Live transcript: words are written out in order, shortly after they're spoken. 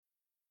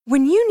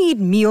When you need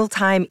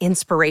mealtime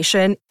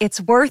inspiration,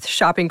 it's worth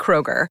shopping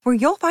Kroger, where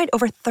you'll find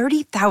over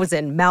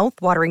 30,000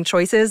 mouth-watering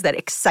choices that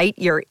excite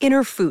your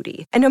inner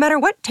foodie. And no matter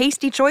what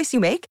tasty choice you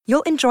make,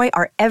 you'll enjoy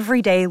our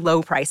everyday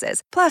low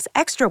prices, plus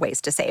extra ways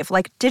to save,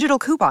 like digital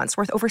coupons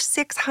worth over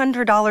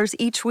 $600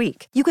 each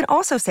week. You can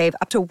also save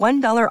up to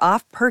 $1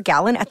 off per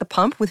gallon at the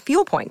pump with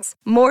fuel points.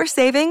 More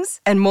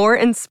savings and more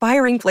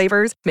inspiring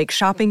flavors make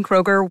shopping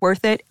Kroger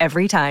worth it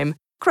every time.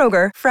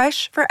 Kroger,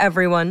 fresh for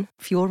everyone.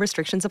 Fuel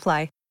restrictions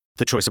apply.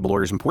 The choice of a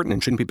lawyer is important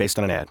and shouldn't be based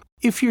on an ad.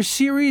 If you're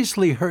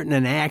seriously hurt in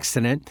an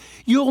accident,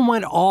 you'll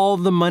want all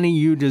the money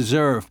you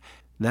deserve.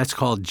 That's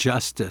called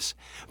justice.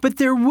 But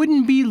there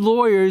wouldn't be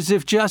lawyers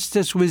if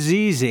justice was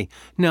easy.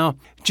 No,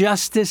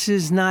 justice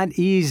is not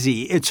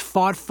easy. It's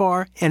fought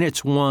for and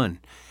it's won.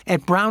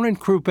 At Brown &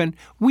 Crouppen,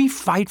 we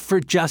fight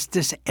for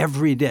justice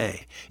every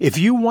day. If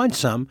you want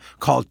some,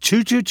 call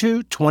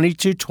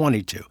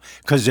 222-2222.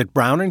 Because at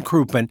Brown &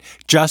 Crouppen,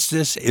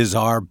 justice is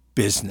our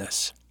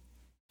business.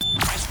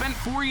 I spent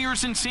 4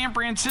 years in San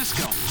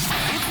Francisco.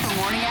 It's the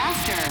morning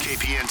after.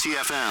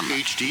 KPNT-FM,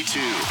 HD2.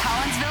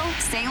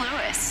 Collinsville, St.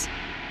 Louis.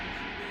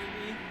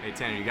 Hey,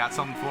 Tanner, you got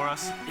something for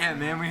us? Yeah,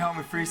 man, we help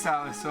me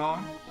freestyle this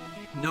song.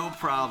 No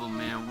problem,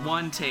 man.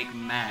 One take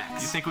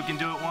max. You think we can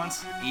do it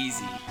once?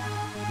 Easy.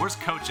 Where's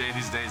Coach A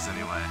these days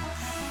anyway?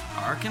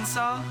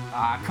 Arkansas?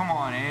 Come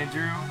on,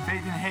 Andrew.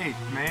 Faith and hate,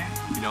 man.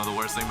 You know the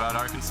worst thing about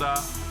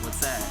Arkansas? What's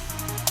that?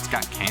 It's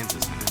got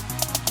Kansas in it.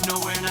 No,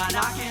 we're not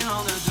knocking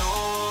on the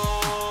door.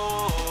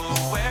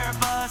 We're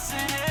busting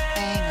in.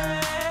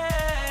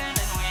 And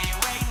we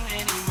ain't waiting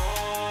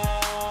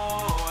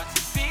anymore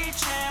to be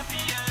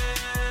champions.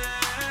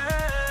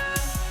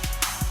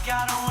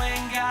 Gotta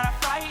win, gotta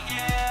fight,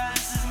 yeah.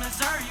 This is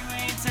Missouri, we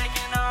ain't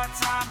taking our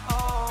time.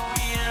 Oh,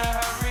 we in a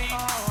hurry.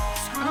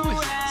 Screw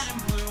red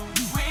and blue.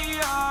 We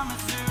are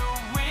Mizzou,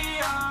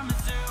 we are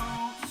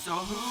Mizzou. So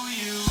who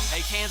you?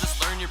 Hey, Kansas,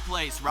 learn your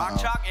place. Rock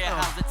chalk,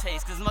 yeah, how's the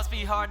taste? Cause it must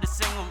be hard to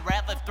sing when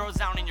Radcliffe throws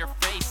down in your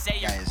face. Say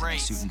your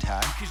grace. Suit and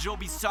tie. Cause you'll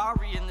be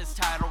sorry in this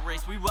title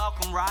race. We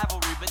welcome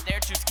rivalry, but they're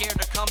too scared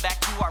to come back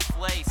to our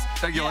place.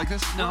 Doug, you like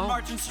this? No. We're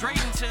marching straight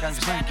into I'm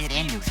just gonna get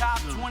into it. top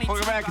 22.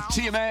 Welcome back to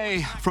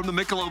TMA from the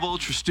Michelob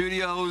Ultra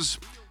Studios.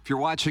 If you're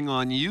watching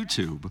on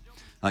YouTube,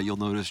 you'll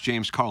notice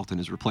James Carlton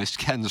has replaced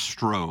Ken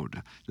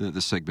Strode.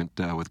 This segment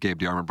with Gabe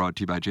DeArmond brought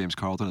to you by James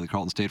Carlton of the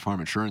Carlton State Farm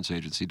Insurance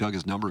Agency. Doug,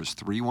 his number is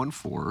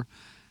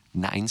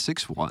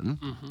 314-961-4800.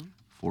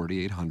 Or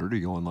you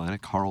go online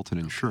at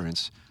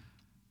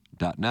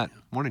carltoninsurance.net.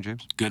 Morning,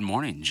 James. Good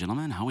morning,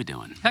 gentlemen. How we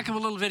doing? Heck of a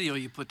little video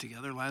you put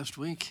together last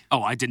week.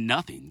 Oh, I did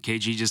nothing.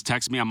 KG just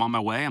texted me, I'm on my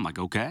way. I'm like,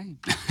 okay.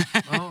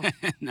 Oh.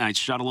 And I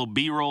shot a little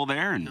B-roll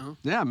there. And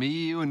Yeah, me,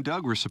 you, and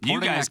Doug were supporting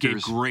you guys actors.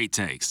 gave great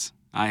takes.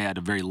 I had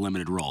a very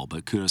limited role,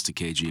 but kudos to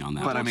KG on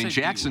that. But, I mean,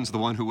 Jackson's the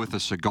one who, with a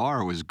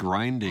cigar, was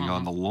grinding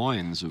on the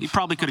loins of... He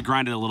probably could have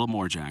grinded a little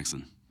more,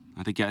 Jackson.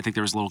 I think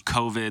there was a little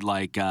COVID,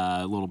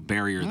 little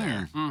barrier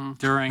there. Mm-hmm.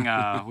 During,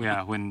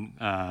 when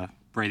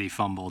Brady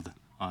fumbled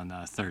on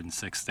 3rd and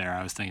 6 there,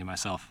 I was thinking to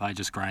myself, if I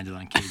just grinded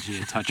on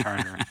KG a touch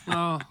harder,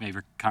 maybe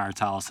Connor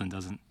Tollison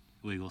doesn't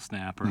legal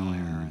snap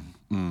earlier.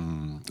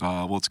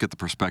 Let's get the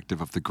perspective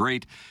of the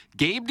great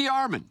Gabe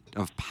DeArmond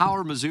of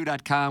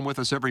PowerMizzou.com with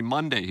us every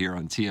Monday here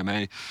on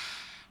TMA.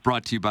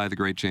 Brought to you by the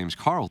great James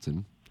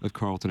Carlton of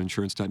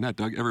CarltonInsurance.net.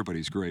 Doug,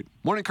 everybody's great.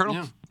 Morning, Colonel.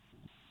 Yeah.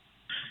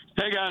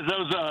 Hey, guys, that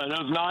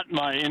was not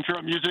my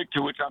intro music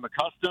to which I'm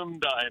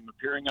accustomed. I am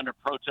appearing under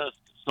protest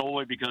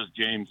solely because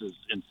James is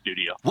in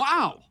studio.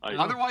 Wow.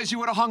 Otherwise, you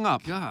would have hung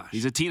up. Gosh.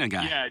 He's a Tina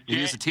guy. Yeah,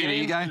 He's a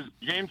Tina guy?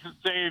 James has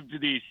saved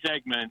the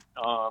segment.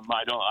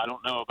 I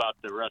don't know about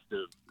the rest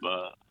of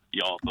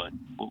y'all, but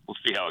we'll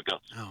see how it goes.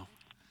 Oh.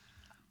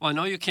 Well, I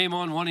know you came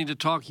on wanting to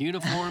talk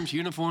uniforms,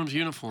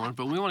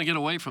 but we want to get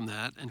away from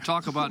that and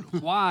talk about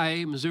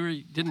why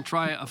Missouri didn't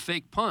try a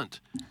fake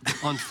punt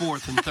on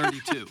 4th and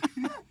 32.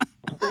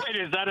 Wait,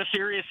 is that a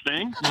serious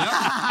thing? Yep,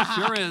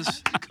 sure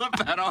is. Clip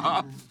that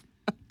off.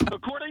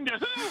 According to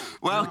who?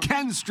 Well,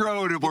 Ken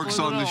Strode works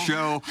on the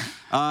show.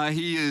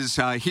 He is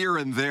here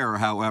and there,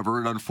 however,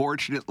 and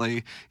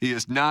unfortunately, he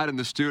is not in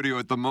the studio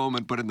at the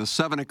moment, but in the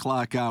 7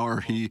 o'clock hour,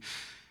 he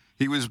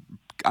was,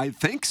 I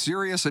think,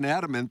 serious and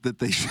adamant that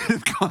they should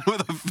have gone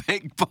with a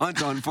fake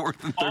punt on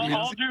 4th and 30.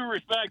 All due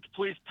respect,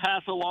 please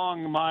pass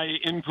along my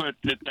input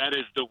that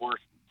is the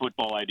worst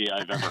football idea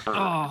I've ever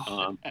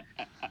heard.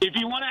 If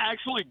you want to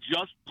actually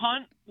just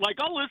punt,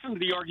 I'll listen to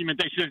the argument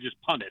they should have just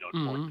punted on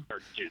 4th and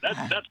 32.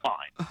 That's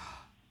fine.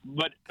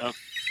 But a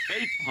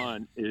fake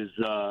punt is,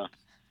 I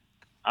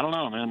don't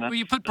know, man. Well,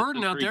 you put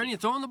Burden out there and you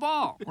throw in the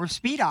ball. Or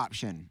speed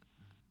option.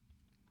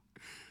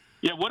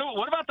 Yeah, what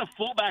about the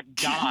fullback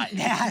guy?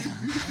 Yeah,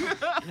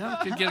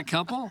 could get a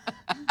couple.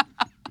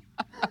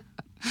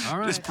 All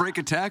right. Just break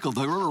a tackle. Do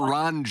you remember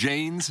Ron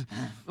Janes?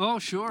 Oh,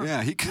 sure.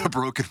 Yeah, he could have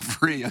broken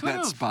free on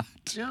that spot.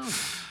 Yeah.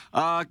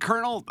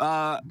 Colonel,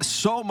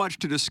 so much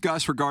to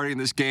discuss regarding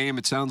this game.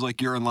 It sounds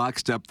like you're in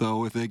lockstep, though,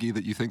 with Iggy,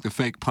 that you think the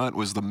fake punt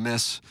was the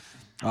miss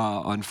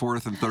on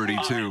 4th and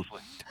 32.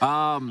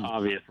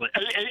 Obviously.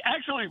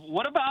 Actually,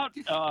 what about,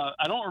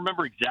 I don't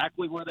remember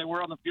exactly where they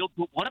were on the field,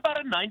 but what about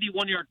a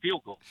 91-yard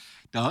field goal?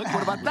 Doug,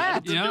 what about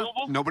that? Yeah.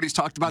 Nobody's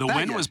talked about The that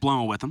wind yet. was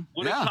blowing with them.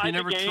 You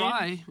never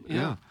try.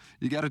 Yeah.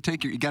 You got to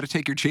take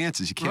your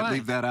chances. You can't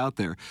leave that out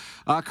there.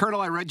 Colonel,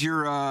 I read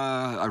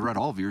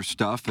all of your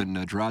stuff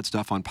and Gerard's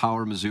stuff on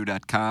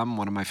PowerMizzou.com.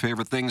 One of my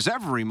favorite things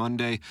every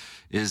Monday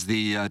is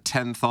the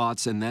 10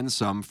 thoughts and then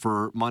some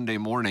for Monday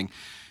morning.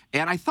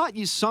 And I thought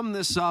you summed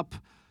this up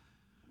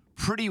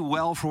pretty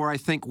well for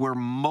where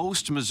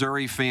most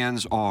Missouri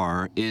fans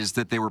are, is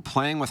that they were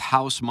playing with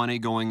house money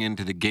going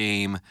into the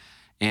game,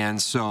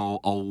 and so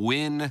a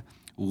win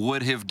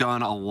would have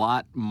done a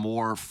lot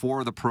more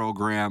for the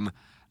program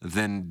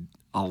than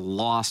a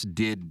loss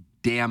did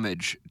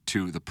damage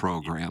to the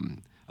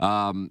program.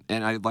 And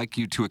I'd like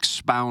you to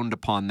expound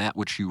upon that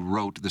which you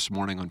wrote this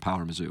morning on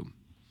Power Mizzou.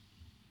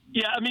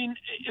 Yeah, I mean,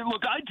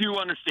 look, I do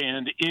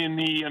understand in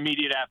the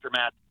immediate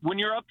aftermath, when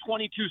you're up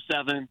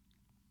 22-7,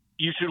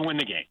 you should win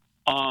the game.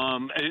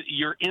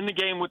 You're in the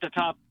game with the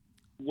top,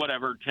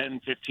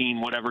 10,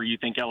 15, whatever you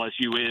think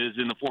LSU is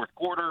in the fourth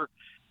quarter.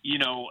 You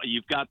know,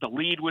 you've got the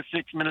lead with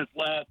 6 minutes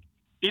left.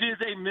 It is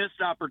a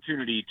missed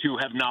opportunity to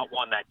have not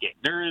won that game.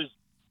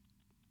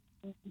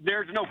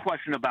 There's no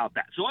question about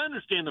that. So I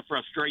understand the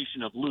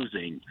frustration of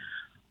losing.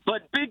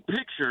 But big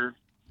picture,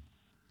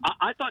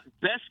 I thought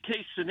best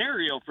case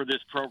scenario for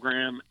this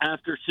program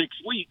after 6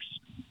 weeks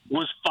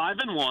was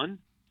 5-1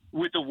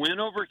 with a win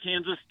over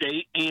Kansas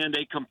State and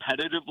a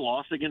competitive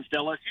loss against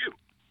LSU.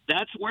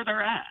 That's where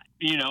they're at.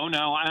 You know,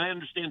 now I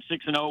understand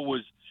 6-0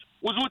 was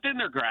within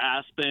their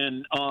grasp,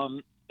 and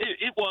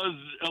it was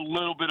a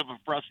little bit of a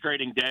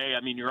frustrating day.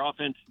 I mean, your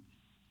offense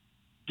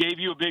gave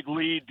you a big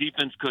lead.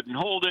 Defense couldn't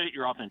hold it.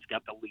 Your offense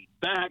got the lead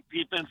back.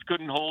 Defense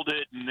couldn't hold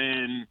it. And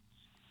then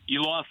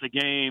you lost the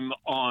game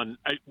on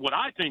what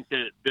I think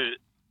that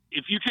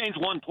if you change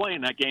one play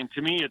in that game,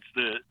 to me,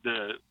 it's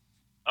the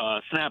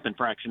snap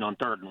infraction on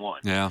 3rd and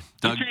 1. Yeah,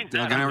 Doug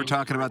and I were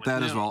talking about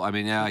that as well. I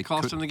mean, I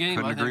couldn't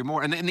agree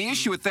more. And the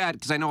issue with that,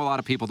 because I know a lot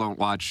of people don't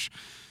watch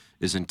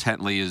as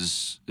intently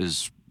as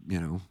you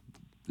know,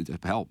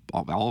 hell,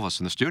 all of us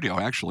in the studio,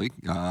 actually.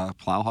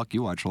 Plowhawk,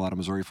 you watch a lot of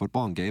Missouri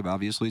football, and Gabe,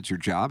 obviously, it's your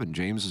job, and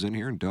James is in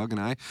here, and Doug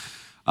and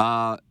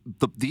I.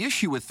 The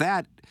issue with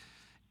that,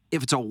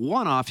 if it's a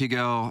one-off, you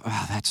go,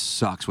 oh, that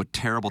sucks. What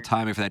terrible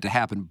timing for that to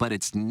happen. But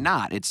it's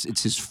not. It's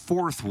his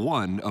 4th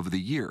one of the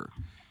year.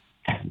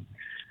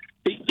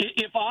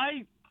 If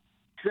I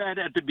said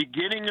at the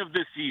beginning of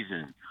the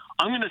season,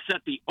 I'm going to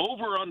set the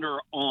over-under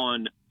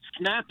on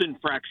snap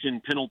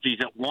infraction penalties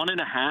at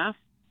 1.5,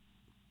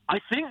 I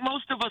think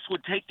most of us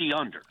would take the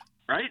under,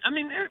 right? I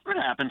mean, it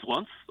happens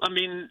once. I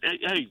mean,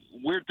 hey,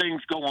 weird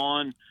things go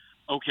on.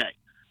 Okay.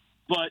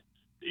 But,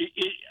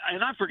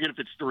 and I forget if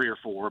it's 3 or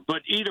 4,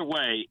 but either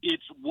way,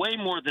 it's way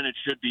more than it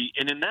should be.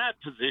 And in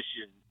that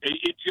position,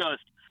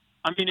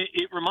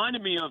 it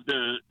reminded me of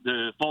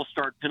the false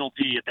start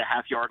penalty at the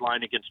half-yard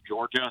line against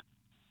Georgia.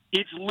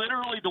 It's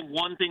literally the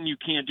one thing you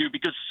can't do,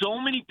 because so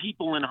many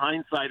people in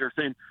hindsight are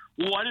saying,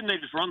 well, why didn't they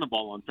just run the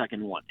ball on 2nd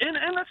and 1? And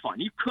that's fine.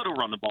 You could have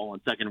run the ball on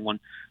 2nd and 1.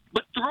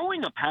 But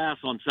throwing a pass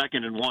on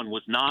 2nd and 1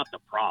 was not the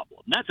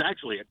problem. That's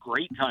actually a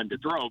great time to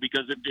throw,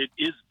 because if it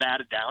is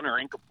batted down or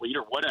incomplete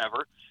or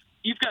whatever,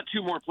 you've got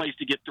 2 more plays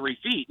to get 3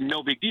 feet, and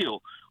no big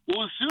deal.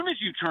 Well, as soon as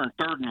you turn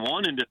 3rd and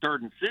 1 into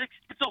 3rd and 6,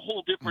 it's a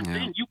whole different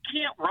thing. You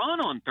can't run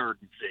on 3rd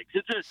and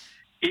 6.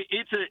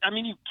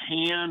 You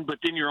can, but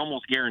then you're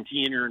almost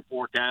guaranteeing you're in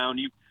 4th down.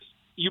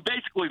 You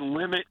basically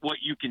limit what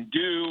you can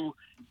do,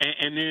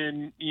 and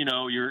then, you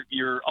know,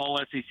 your all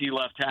SEC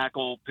left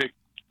tackle picked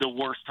the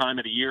worst time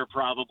of the year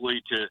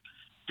probably to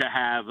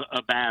have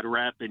a bad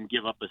rep and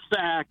give up a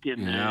sack,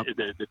 and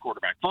the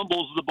quarterback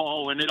fumbles the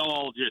ball, and it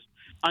all just,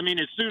 I mean,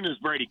 as soon as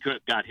Brady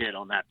Cook got hit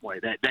on that play,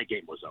 that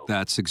game was over.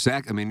 That's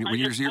exact. I mean, we're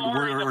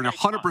in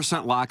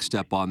 100%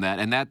 lockstep on that,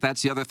 and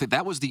that's the other thing.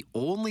 That was the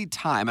only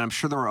time, and I'm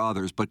sure there are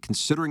others, but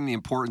considering the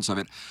importance of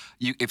it,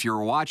 if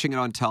you're watching it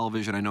on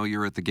television, I know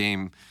you're at the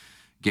game,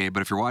 Gabe,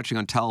 but if you're watching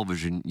on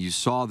television, you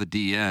saw the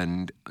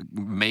DN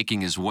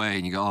making his way,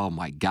 and you go, oh,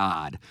 my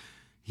God,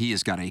 he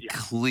has got a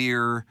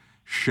clear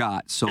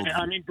shot. So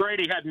I mean,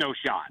 Brady had no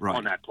shot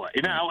on that play.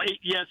 Now,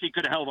 yes, he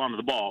could have held onto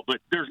the ball, but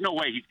there's no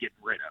way he's getting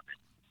rid of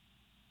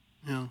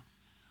it. Yeah.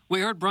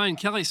 We heard Brian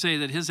Kelly say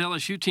that his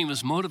LSU team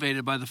was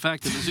motivated by the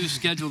fact that Mizzou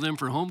scheduled him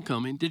for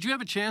homecoming. Did you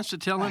have a chance to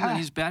tell him that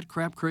he's bat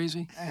crap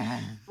crazy?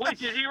 Wait,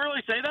 did he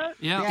really say that?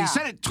 Yeah. He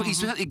said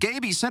it.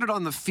 Gabe, he said it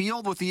on the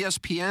field with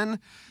ESPN,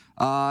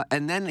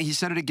 and then he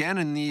said it again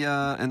in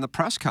the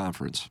press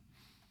conference.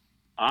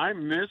 I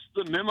missed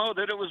the memo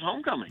that it was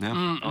homecoming.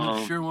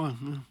 Yeah. Sure was.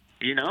 Yeah.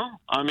 You know,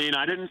 I mean,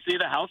 I didn't see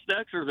the house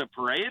decks or the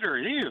parade or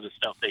any of the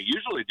stuff they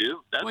usually do.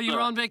 Well, you were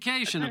on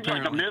vacation,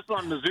 apparently. Like a miss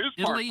on Mizzou's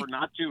part for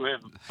not to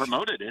have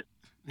promoted it.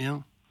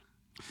 Yeah.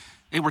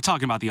 Hey, we're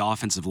talking about the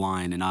offensive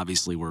line, and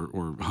obviously we're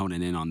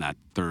honing in on that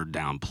 3rd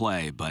down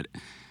play. But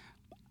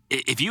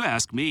If you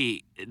ask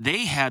me,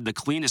 they had the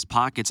cleanest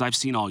pockets I've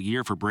seen all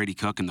year for Brady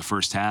Cook in the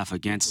first half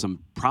against some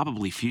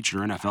probably future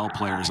NFL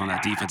players on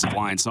that defensive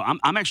line. So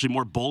I'm actually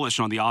more bullish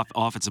on the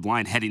offensive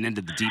line heading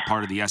into the deep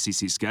part of the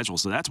SEC schedule.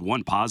 So that's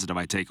one positive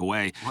I take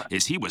away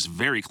is he was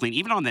very clean.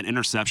 Even on that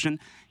interception,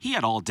 he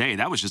had all day.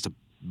 That was just a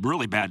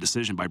really bad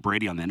decision by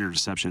Brady on the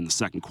interception in the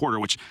second quarter,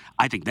 which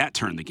I think that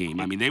turned the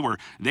game. I mean, they were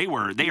in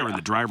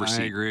the driver's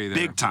seat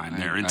big time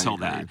there until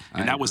that,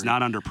 and that was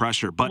not under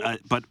pressure. But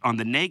on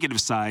the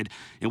negative side,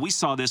 and we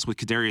saw this with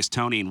Kadarius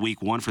Toney in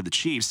Week 1 for the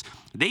Chiefs,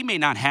 they may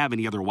not have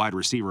any other wide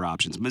receiver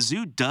options.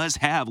 Mizzou does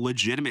have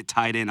legitimate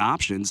tight end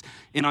options,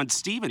 and on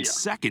Stevens'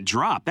 second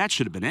drop, that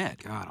should have been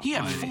it. He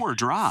had 4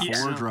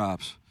 drops. 4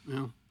 drops.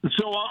 Yeah.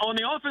 So on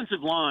the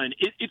offensive line,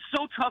 it's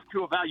so tough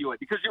to evaluate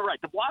because you're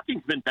right. The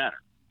blocking's been better.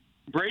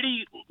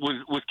 Brady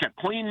was kept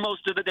clean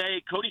most of the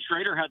day. Cody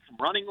Schrader had some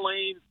running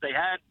lanes. They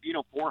had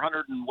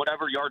 400 and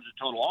whatever yards of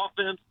total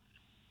offense.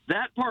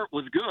 That part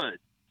was good,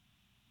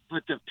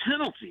 but the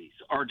penalties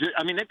are just.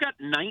 I mean, they've got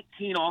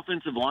 19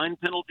 offensive line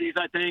penalties.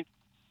 I think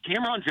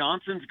Cameron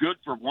Johnson's good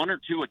for 1 or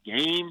 2 a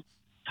game.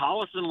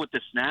 Tollison with the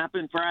snap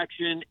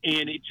infraction,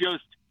 and it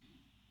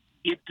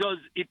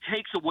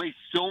takes away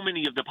so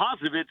many of the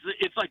positive.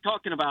 It's like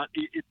talking about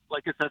it's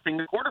like assessing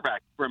the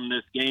quarterback from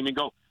this game and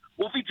go,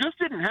 well, if he just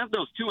didn't have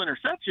those 2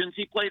 interceptions,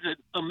 he played an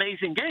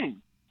amazing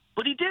game.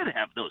 But he did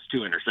have those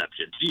 2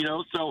 interceptions,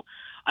 So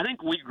I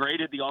think we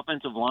graded the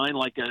offensive line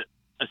like a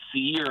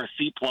C or a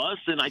C+,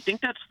 and I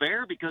think that's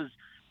fair because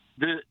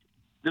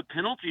the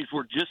penalties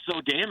were just so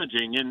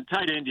damaging. And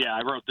tight end,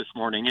 I wrote this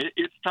morning,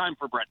 it's time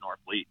for Brett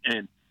Norfleet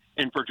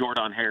and for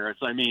Jordan Harris.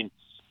 I mean,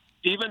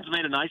 Stevens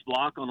made a nice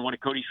block on one of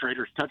Cody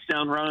Schrader's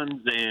touchdown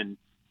runs, and,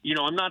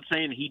 I'm not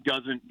saying he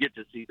doesn't get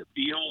to see the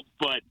field,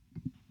 but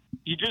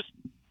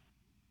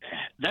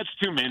that's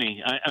too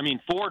many. I mean,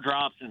 4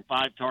 drops and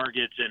 5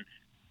 targets, and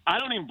I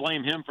don't even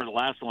blame him for the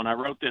last one. I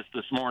wrote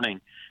this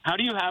morning. How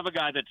do you have a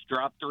guy that's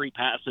dropped 3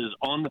 passes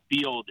on the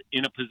field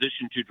in a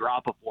position to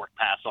drop a 4th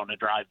pass on a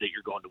drive that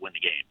you're going to win the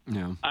game?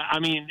 Yeah. I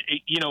mean,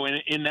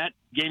 in that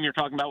game you're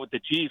talking about with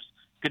the Chiefs,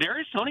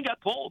 Kadarius Toney got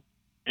pulled.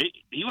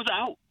 He was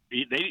out.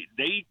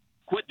 They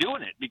quit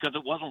doing it because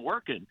it wasn't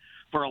working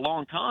for a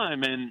long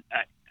time, and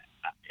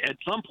at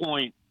some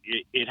point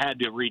it had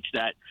to reach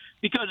that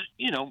because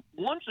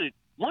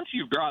once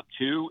you've dropped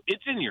 2,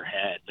 it's in your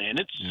head, man.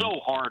 It's so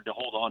hard to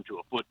hold on to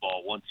a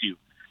football once you've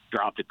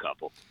dropped a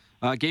couple.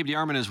 Gabe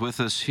DeArmond is with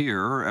us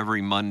here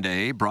every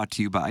Monday, brought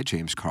to you by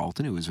James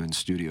Carlton, who is in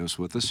studios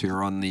with us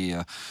here on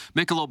the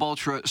Michelob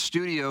Ultra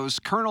Studios.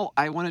 Colonel,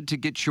 I wanted to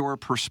get your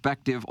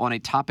perspective on a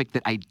topic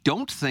that I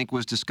don't think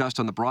was discussed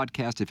on the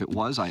broadcast. If it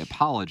was, I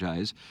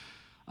apologize.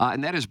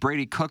 And that is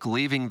Brady Cook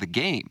leaving the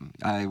game.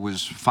 I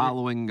was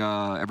following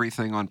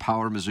everything on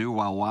Power Mizzou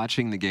while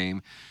watching the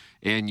game,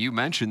 and you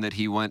mentioned that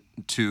he went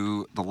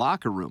to the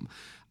locker room.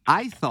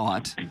 I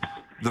thought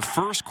the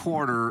first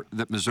quarter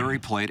that Missouri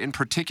played, in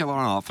particular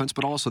on offense,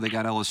 but also they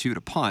got LSU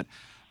to punt,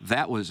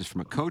 that was,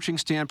 from a coaching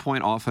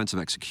standpoint, offensive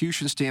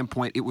execution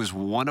standpoint, it was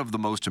one of the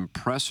most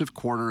impressive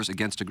quarters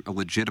against a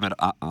legitimate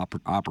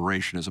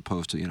operation as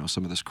opposed to,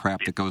 some of this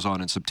crap that goes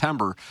on in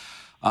September.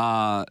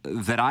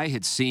 That I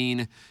had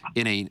seen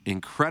in an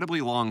incredibly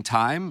long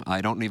time.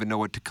 I don't even know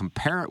what to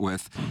compare it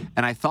with.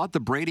 And I thought the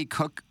Brady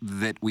Cook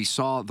that we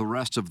saw the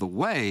rest of the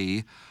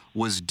way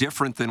was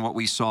different than what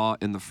we saw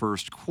in the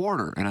first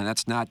quarter. And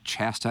that's not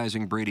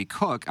chastising Brady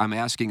Cook. I'm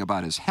asking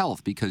about his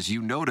health because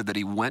you noted that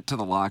he went to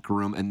the locker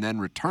room and then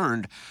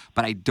returned,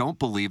 but I don't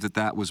believe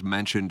that was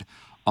mentioned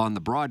on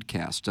the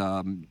broadcast.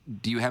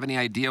 Do you have any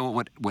idea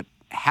what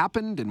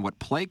happened and what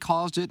play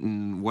caused it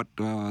and what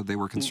they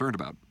were concerned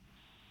about?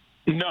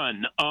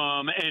 None.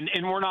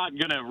 And we're not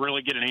going to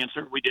really get an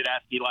answer. We did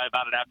ask Eli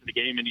about it after the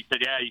game, and he said,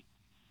 he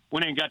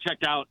went in and got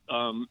checked out.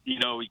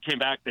 He came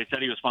back. They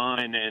said he was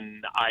fine,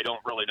 and I don't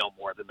really know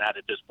more than that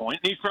at this point.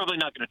 And he's probably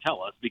not going to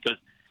tell us because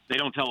they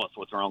don't tell us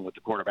what's wrong with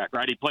the quarterback,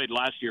 right? He played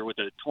last year with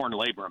a torn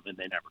labrum, and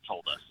they never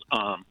told us.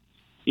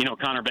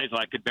 Connor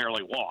Bazelak could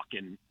barely walk,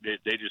 and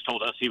they just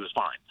told us he was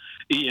fine.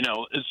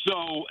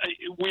 So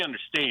we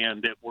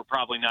understand that we're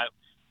probably not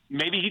 –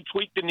 maybe he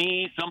tweaked the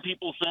knee. Some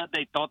people said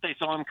they thought they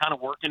saw him kind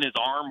of working his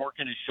arm,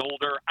 working his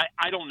shoulder.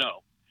 I don't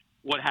know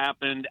what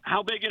happened,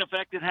 how big an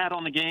effect it had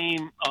on the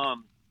game.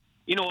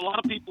 A lot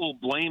of people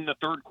blame the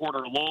third quarter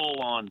lull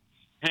on,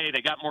 hey,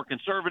 they got more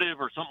conservative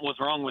or something was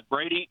wrong with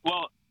Brady.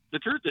 Well, the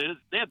truth is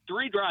they had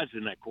 3 drives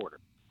in that quarter.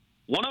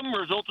 One of them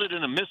resulted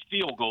in a missed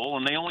field goal,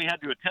 and they only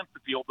had to attempt the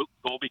field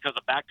goal because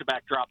of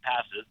back-to-back drop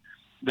passes.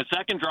 The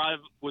second drive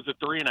was a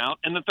 3-and-out,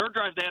 and the third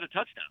drive they had a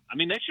touchdown. I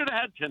mean, they should have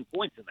had 10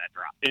 points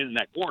in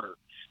that quarter.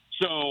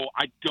 So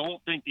I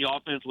don't think the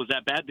offense was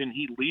that bad. Then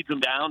he leads them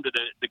down to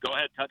the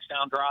go-ahead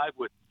touchdown drive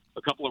with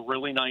a couple of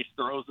really nice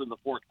throws in the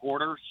fourth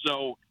quarter.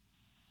 So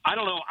I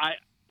don't know.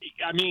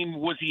 I mean,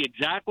 was he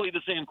exactly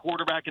the same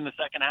quarterback in the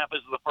second half as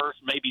the first?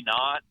 Maybe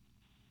not.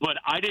 But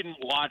I didn't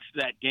watch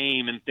that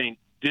game and think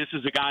this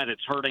is a guy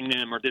that's hurting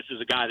them or this is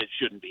a guy that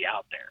shouldn't be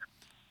out there.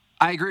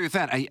 I agree with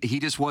that. He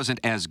just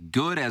wasn't as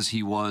good as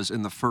he was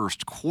in the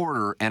first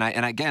quarter. And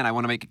again, I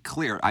want to make it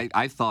clear.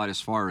 I thought as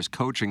far as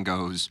coaching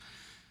goes,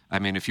 I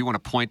mean, if you want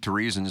to point to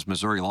reasons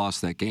Missouri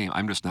lost that game,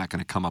 I'm just not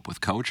going to come up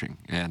with coaching.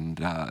 And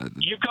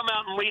you come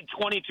out and lead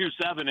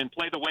 22-7 and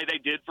play the way they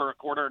did for a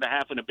quarter and a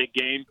half in a big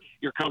game,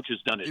 your coach has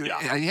done his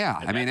job.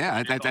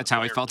 That's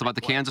how I felt about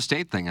the Kansas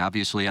State thing.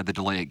 Obviously, had the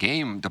delay of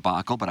game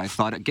debacle, but I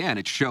thought, again,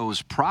 it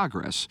shows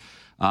progress.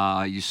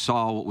 You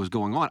saw what was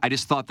going on. I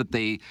just thought that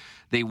they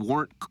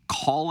weren't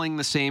calling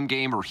the same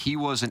game, or he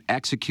wasn't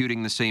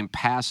executing the same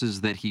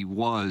passes that he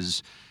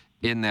was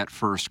in that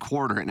first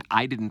quarter. And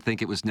I didn't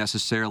think it was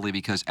necessarily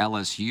because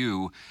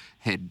LSU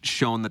had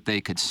shown that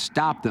they could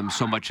stop them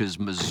so much as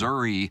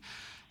Missouri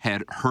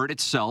had hurt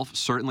itself,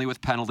 certainly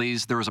with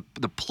penalties. There was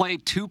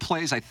two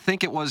plays, I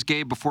think it was,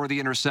 Gabe, before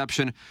the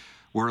interception,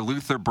 where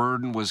Luther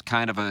Burden was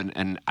kind of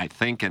an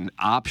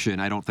option.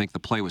 I don't think the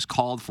play was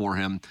called for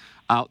him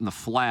out in the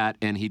flat,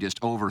 and he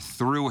just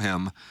overthrew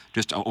him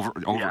just over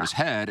his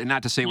head. And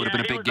not to say it would have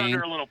been a big game. He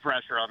was under a little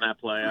pressure on that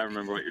play. I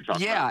remember what you're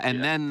talking about.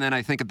 And then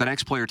I think the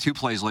next play or two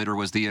plays later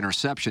was the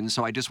interception.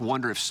 So I just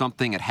wonder if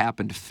something had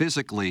happened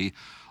physically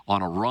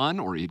on a run,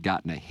 or he'd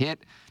gotten a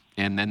hit.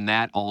 And then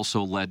that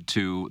also led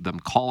to them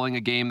calling a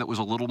game that was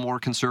a little more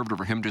conservative,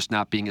 or him just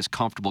not being as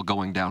comfortable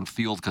going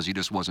downfield because he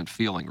just wasn't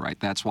feeling right.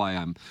 That's why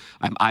I'm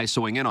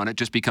ISOing in on it,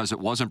 just because it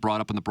wasn't brought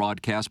up in the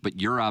broadcast.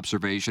 But your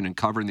observation in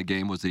covering the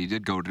game was that he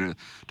did go to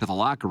the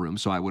locker room.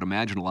 So I would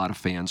imagine a lot of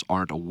fans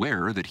aren't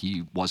aware that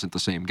he wasn't the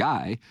same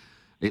guy,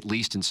 at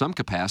least in some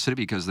capacity,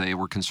 because they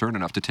were concerned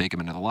enough to take him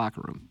into the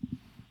locker room.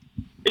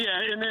 Yeah,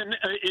 and then,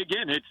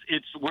 again,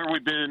 it's where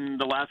we've been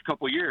the last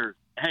couple of years.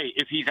 Hey,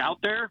 if he's out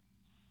there,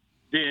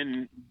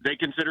 then they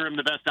consider him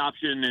the best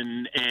option,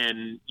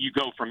 and you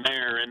go from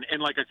there.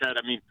 And like I said,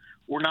 I mean,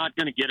 we're not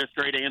going to get a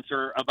straight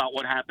answer about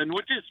what happened,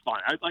 which is fine.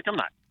 I'm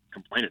not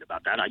complaining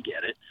about that. I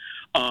get it.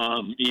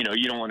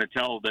 You don't want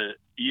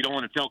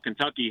to tell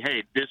Kentucky,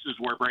 hey, this is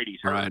where Brady's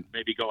hurt. Right.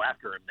 Maybe go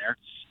after him there.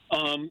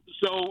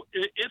 So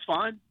it's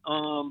fine.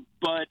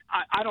 But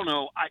I don't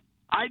know.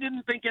 I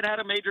didn't think it had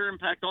a major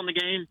impact on the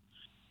game.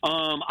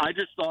 I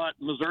just thought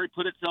Missouri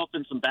put itself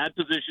in some bad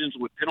positions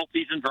with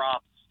penalties and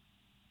drops.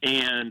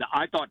 And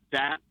I thought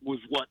that was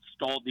what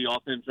stalled the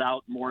offense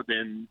out more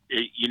than,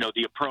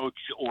 the approach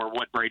or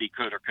what Brady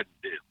could or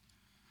couldn't do.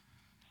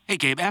 Hey,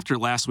 Gabe, after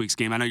last week's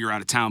game, I know you're out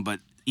of town, but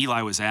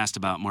Eli was asked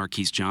about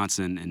Marquise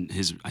Johnson, and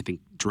his, I think,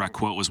 direct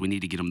quote was, "We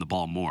need to get him the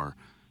ball more."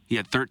 He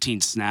had 13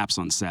 snaps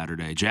on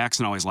Saturday.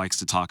 Jackson always likes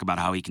to talk about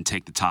how he can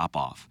take the top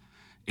off.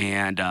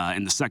 And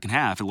in the second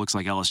half, it looks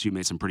like LSU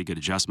made some pretty good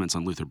adjustments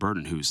on Luther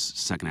Burden, whose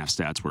second-half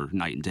stats were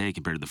night and day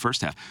compared to the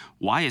first half.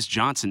 Why is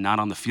Johnson not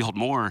on the field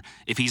more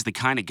if he's the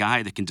kind of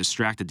guy that can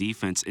distract the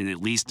defense and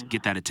at least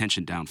get that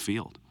attention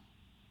downfield?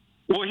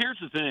 Well, here's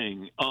the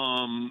thing.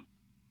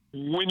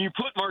 When you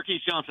put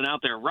Marquise Johnson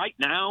out there right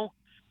now,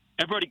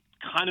 everybody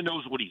kind of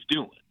knows what he's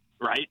doing,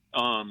 right?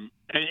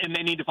 And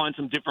they need to find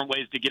some different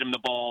ways to get him the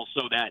ball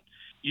so that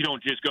you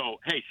don't just go,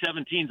 hey,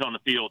 17's on the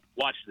field,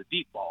 watch the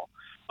deep ball.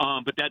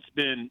 But that's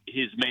been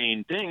his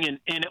main thing. And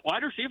at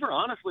wide receiver,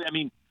 honestly, I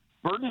mean,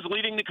 Burden's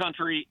leading the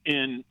country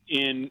in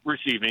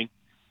receiving.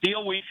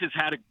 Theo Weeks has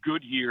had a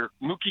good year.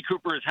 Mookie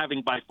Cooper is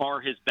having by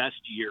far his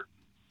best year.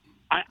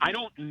 I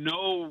don't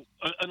know,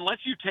 unless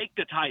you take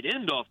the tight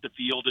end off the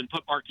field and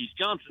put Marquise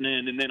Johnson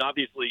in, and then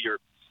obviously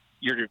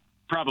you're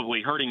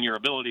probably hurting your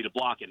ability to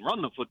block and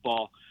run the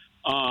football.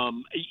 I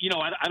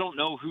don't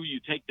know who you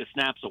take the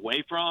snaps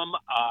away from.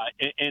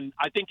 And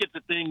I think it's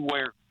a thing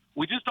where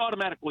we just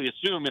automatically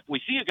assume if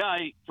we see a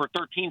guy for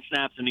 13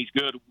 snaps and he's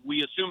good,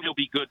 we assume he'll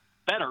be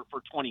better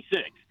for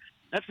 26.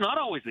 That's not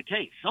always the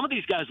case. Some of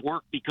these guys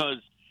work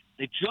because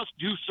they just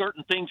do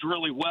certain things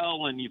really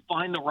well, and you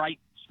find the right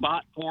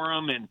spot for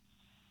him. And,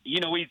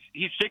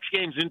 he's 6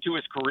 games into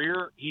his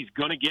career. He's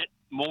going to get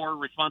more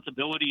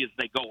responsibility as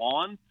they go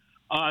on.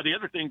 The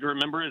other thing to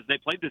remember is they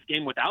played this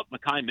game without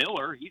Mekhi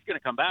Miller. He's going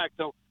to come back.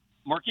 So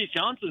Marquise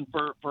Johnson,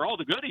 for all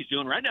the good he's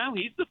doing right now,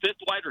 he's the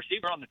 5th wide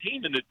receiver on the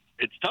team, and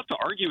it's tough to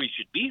argue he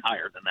should be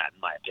higher than that,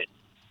 in my opinion.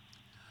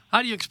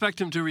 How do you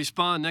expect him to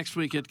respond next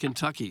week at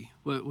Kentucky?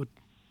 What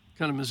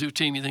kind of Mizzou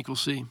team you think we'll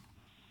see?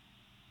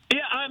 Yeah,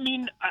 I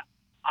mean,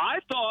 I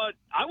thought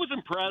I was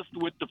impressed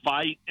with the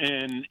fight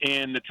and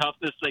the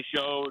toughness they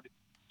showed.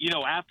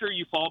 After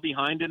you fall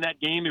behind in that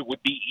game, it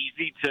would be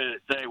easy to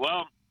say,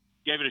 well,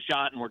 gave it a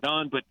shot and we're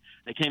done. But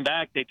they came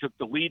back. They took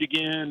the lead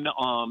again.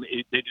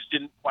 They just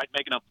didn't quite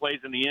make enough plays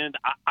in the end.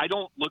 I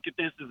don't look at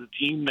this as a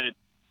team that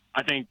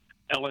I think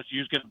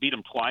LSU is going to beat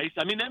them twice.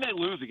 I mean, they may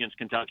lose against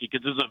Kentucky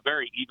because this is a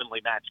very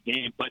evenly matched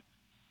game. But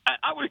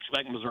I would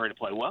expect Missouri to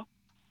play well.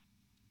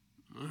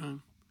 Mm-hmm.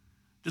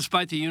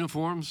 Despite the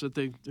uniforms that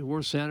they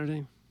wore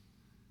Saturday?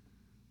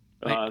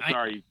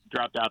 Sorry,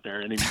 dropped out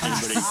there. Anybody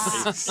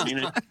seen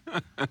it?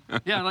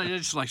 Yeah, I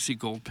just like to see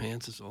gold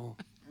pants is all.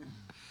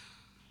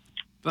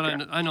 But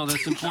yeah. I know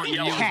that's important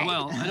to you as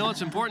well. I know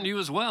it's important to you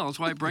as well. That's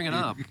why I bring it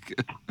up.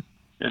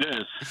 It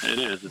is.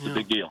 It's a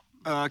big deal.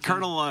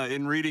 Colonel,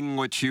 in reading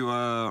what you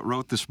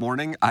wrote this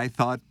morning, I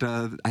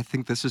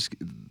think this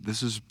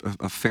is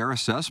a fair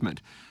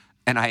assessment.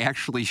 And I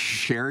actually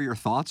share your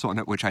thoughts on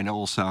it, which I know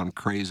will sound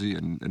crazy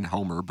and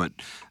Homer, but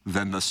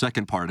then the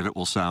second part of it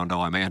will sound,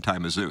 I'm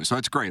anti-Mizzou. So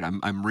it's great.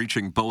 I'm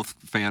reaching both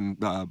fan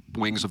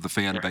wings of the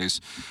fan base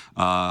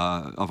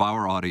of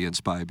our audience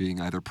by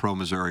being either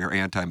pro-Missouri or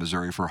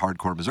anti-Missouri for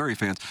hardcore Missouri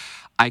fans.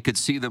 I could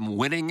see them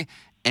winning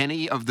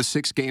any of the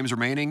 6 games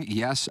remaining.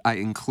 Yes, I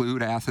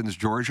include Athens,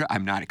 Georgia.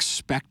 I'm not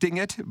expecting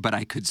it, but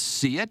I could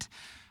see it.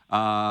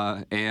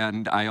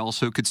 And I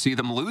also could see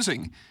them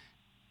losing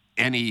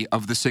any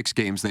of the 6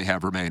 games they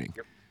have remaining.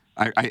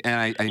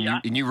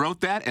 And you wrote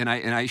that, and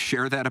I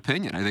share that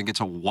opinion. I think it's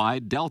a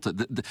wide delta.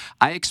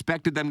 I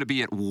expected them to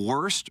be at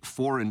worst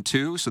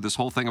 4-2. So this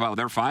whole thing about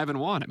they're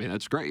 5-1, I mean,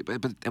 that's great.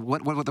 But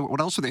what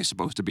else are they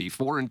supposed to be?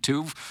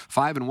 4-2,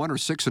 5-1, or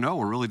 6-0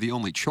 are really the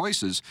only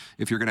choices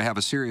if you're going to have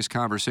a serious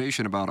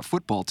conversation about a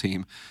football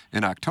team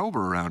in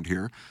October around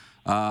here.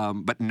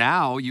 But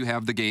now you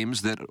have the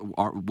games that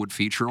would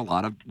feature a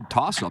lot of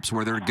toss-ups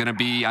where they're going to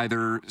be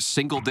either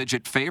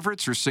single-digit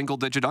favorites or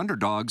single-digit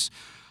underdogs,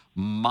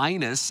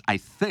 minus, I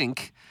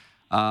think,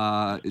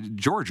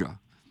 Georgia.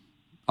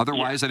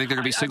 Otherwise, I think they're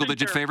going to be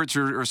single-digit favorites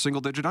or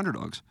single-digit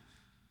underdogs.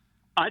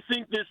 I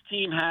think this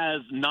team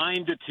has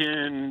 9 to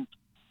 10.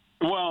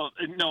 Well,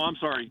 no, I'm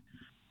sorry.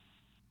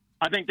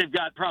 I think they've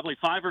got probably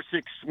 5 or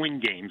 6 swing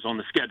games on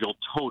the schedule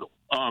total.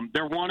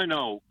 They're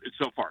 1-0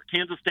 so far.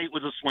 Kansas State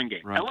was a swing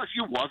game. Right.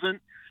 LSU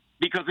wasn't,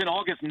 because in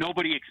August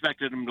nobody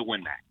expected them to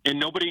win that, and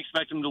nobody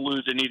expected them to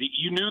lose any.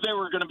 You knew they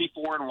were going to be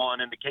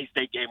 4-1, and the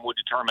K-State game would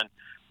determine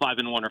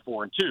 5-1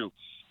 or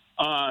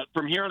 4-2.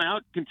 From here on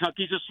out,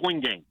 Kentucky's a swing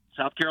game.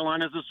 South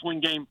Carolina's a swing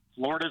game.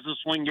 Florida's a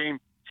swing game.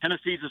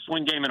 Tennessee's a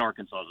swing game, and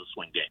Arkansas is a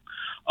swing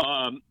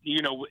game.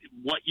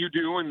 What you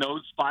do in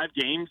those 5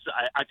 games,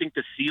 I think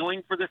the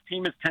ceiling for this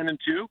team is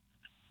 10-2,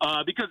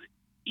 because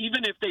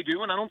even if they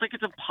do, and I don't think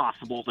it's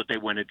impossible that they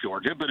win at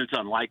Georgia, but it's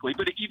unlikely.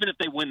 But even if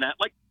they win that,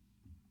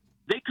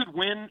 they could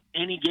win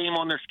any game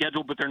on their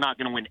schedule, but they're not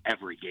going to win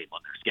every game on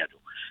their schedule.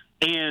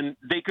 And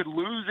they could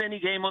lose any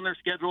game on their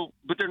schedule,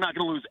 but they're not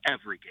going to lose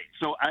every game.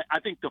 So I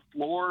think the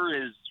floor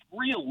is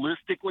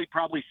realistically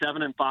probably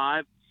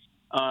 7-5.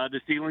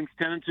 The ceiling's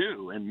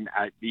 10-2, and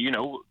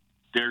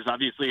there's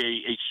obviously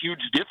a huge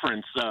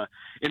difference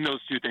in those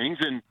two things.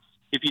 And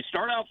if you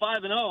start out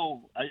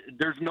 5-0,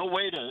 there's no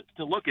way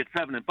to look at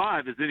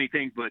 7-5 as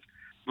anything but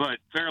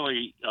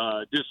fairly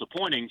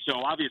disappointing. So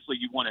obviously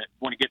you want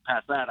to get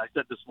past that. I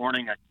said this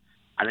morning,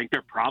 I think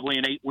they're probably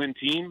an 8-win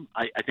team.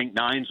 I think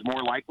 9's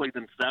more likely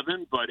than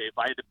 7. But if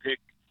I had to pick,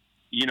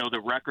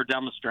 the record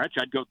down the stretch,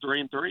 I'd go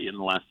 3-3 in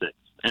the last 6.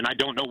 And I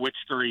don't know which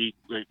 3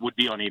 would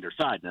be on either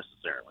side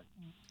necessarily.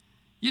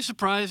 You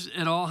surprised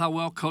at all how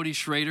well Cody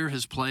Schrader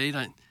has played?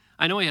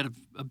 I know he had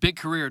a big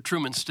career at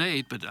Truman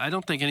State, but I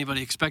don't think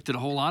anybody expected a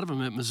whole lot of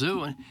him at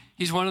Mizzou. And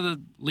he's one of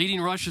the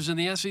leading rushers in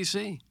the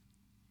SEC.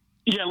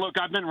 Yeah, look,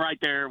 I've been right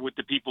there with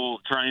the people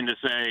trying to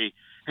say,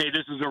 hey,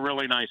 this is a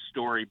really nice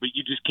story, but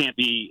you just can't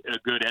be a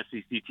good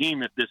SEC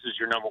team if this is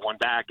your number 1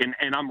 back. And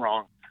I'm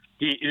wrong.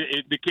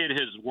 The kid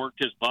has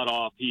worked his butt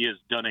off. He has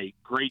done a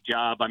great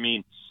job. I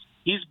mean,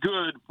 he's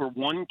good for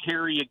 1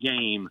 carry a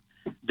game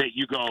that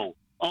you go,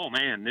 oh,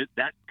 man,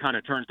 that kind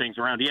of turned things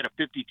around. He had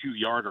a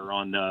 52-yarder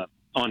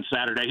on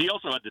Saturday. He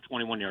also had the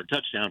 21-yard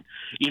touchdown,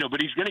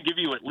 but he's going to give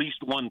you at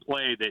least one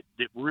play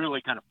that really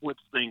kind of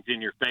flips things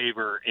in your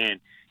favor. And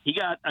he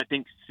got, I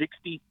think,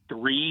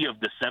 63 of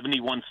the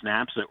 71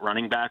 snaps at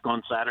running back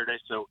on Saturday.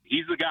 So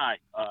he's the guy,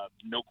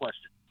 no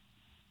question.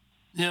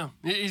 Yeah,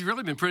 he's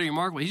really been pretty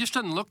remarkable. He just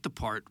doesn't look the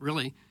part,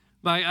 really.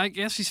 But I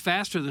guess he's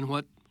faster than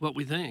what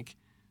we think,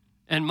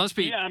 and must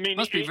be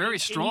very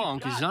strong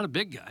because he's not a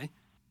big guy.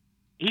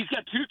 He's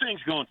got 2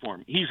 things going for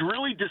him. He's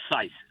really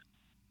decisive.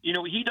 He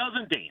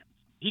doesn't dance.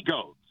 He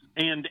goes.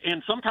 And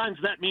sometimes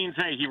that means,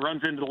 hey, he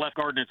runs into the left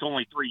guard and it's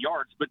only 3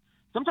 yards. But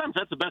sometimes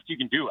that's the best you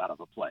can do out of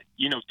a play.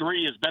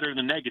 3 is better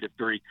than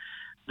 -3.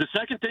 The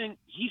second thing,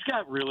 he's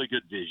got really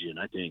good vision,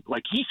 I think.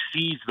 He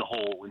sees the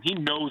hole and he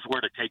knows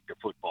where to take the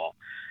football.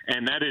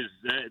 And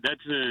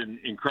that's an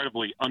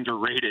incredibly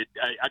underrated.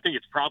 I think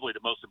it's probably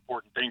the most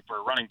important thing for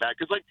a running back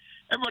because,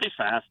 everybody's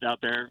fast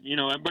out there.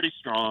 Everybody's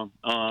strong.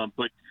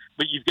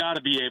 But you've got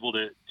to be able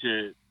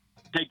to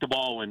take the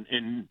ball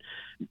and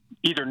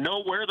either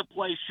know where the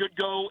play should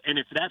go, and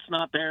if that's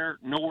not there,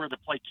 know where the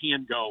play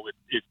can go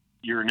if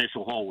your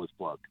initial hole was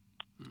plugged.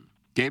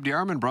 Gabe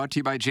DeArmond, brought to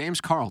you by James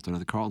Carlton of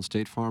the Carlton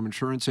State Farm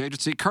Insurance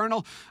Agency.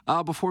 Colonel,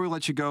 before we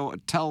let you go,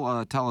 tell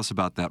us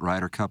about that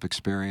Ryder Cup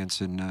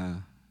experience in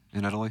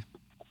Italy.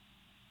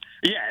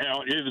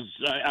 Yeah, it was.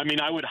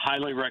 I would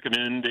highly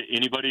recommend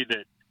anybody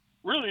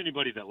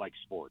that likes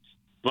sports.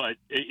 But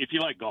if you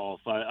like golf,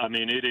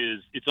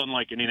 it's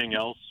unlike anything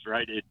else,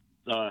 right?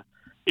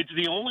 It's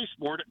the only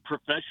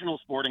professional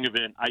sporting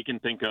event I can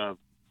think of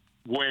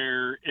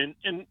where,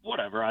 and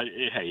whatever,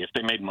 hey, if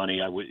they made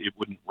money, it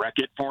wouldn't wreck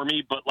it for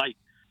me. But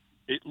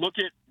look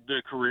at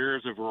the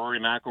careers of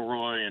Rory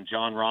McIlroy and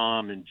Jon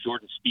Rahm and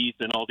Jordan Spieth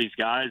and all these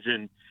guys,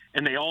 and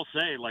they all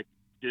say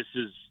this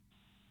is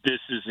this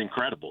is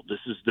incredible. This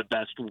is the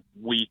best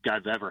week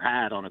I've ever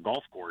had on a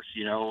golf course.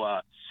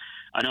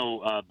 I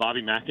know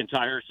Bobby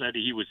McIntyre said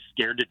he was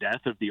scared to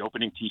death of the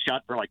opening tee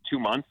shot for like 2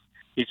 months.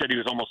 He said he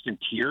was almost in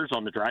tears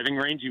on the driving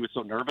range. He was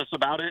so nervous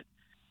about it.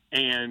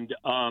 And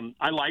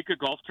I like a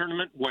golf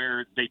tournament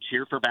where they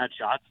cheer for bad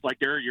shots. Like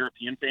there are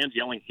European fans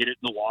yelling, "Hit it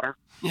in the water."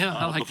 Yeah,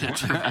 I like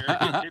that.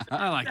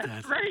 I like that.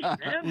 That's great, man.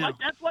 Yeah. Like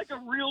that's like a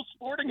real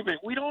sporting event.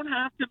 We don't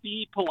have to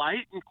be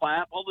polite and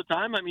clap all the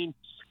time. I mean,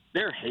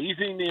 they're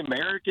hazing the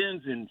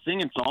Americans and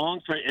singing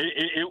songs.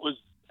 It was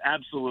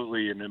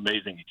absolutely an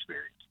amazing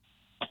experience.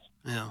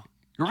 Yeah.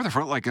 You were over there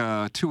for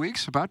like 2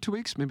 weeks, about 2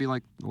 weeks, maybe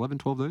like 11,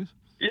 12 days?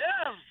 Yeah,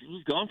 I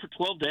was gone for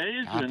 12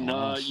 days,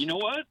 and you know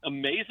what?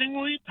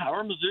 Amazingly,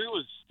 Power Mizzou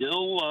is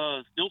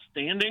still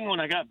standing when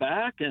I got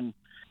back, and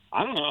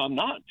I don't know. I'm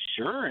not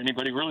sure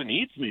anybody really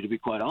needs me, to be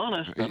quite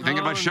honest. Are you thinking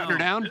about shutting her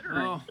down?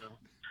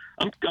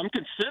 I'm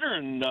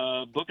considering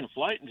booking a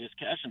flight and just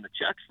cashing the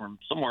checks from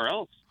somewhere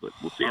else, but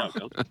we'll see how it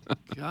goes.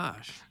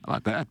 Gosh. How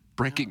about that?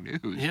 Breaking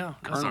news. Yeah,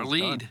 that's our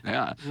lead.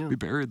 Yeah, we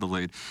buried the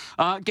lead.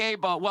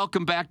 Gabe,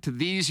 welcome back to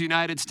these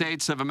United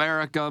States of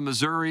America,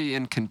 Missouri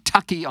and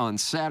Kentucky on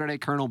Saturday.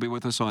 Colonel will be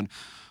with us on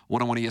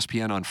 101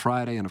 ESPN on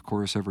Friday, and, of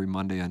course, every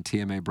Monday on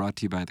TMA, brought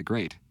to you by the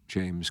great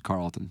James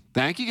Carlton.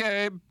 Thank you,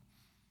 Gabe.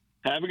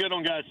 Have a good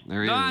one, guys.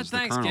 There he is,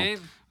 thanks, the Colonel. Gabe.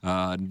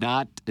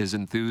 Not as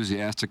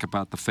enthusiastic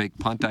about the fake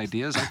punt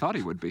ideas I thought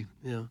he would be.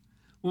 Yeah.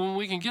 Well,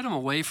 we can get him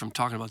away from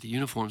talking about the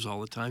uniforms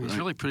all the time. He's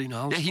really pretty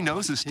knowledgeable. Yeah, he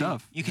knows his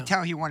stuff. You could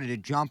tell he wanted to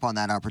jump on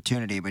that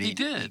opportunity, but he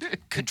did.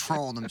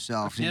 Controlled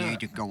himself. So he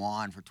could go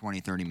on for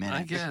 20, 30 minutes.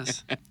 I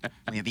guess.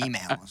 We have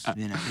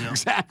emails,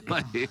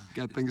 Exactly.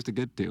 Got things to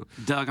get to.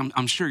 Doug,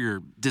 I'm sure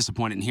you're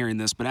disappointed in hearing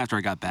this, but after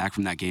I got back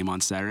from that game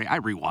on Saturday, I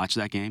rewatched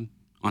that game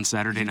on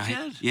Saturday night.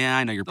 Did? Yeah,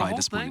 I know you're The probably whole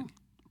disappointed. thing?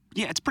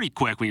 Yeah, it's pretty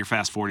quick when you're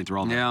fast forwarding through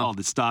all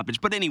the stoppage.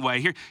 But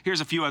anyway,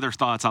 here's a few other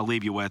thoughts I'll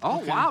leave you with. Oh,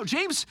 wow.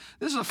 James,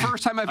 this is the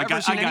first time I've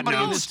ever seen anybody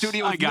in the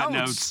studio with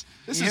notes.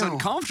 This is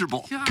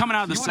uncomfortable. Coming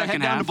out of the you wanna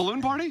second head down half. to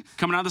balloon party?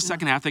 Coming out of the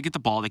second half, they get the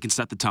ball. They can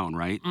set the tone,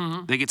 right?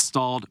 Mm-hmm. They get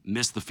stalled,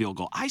 miss the field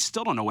goal. I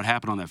still don't know what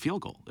happened on that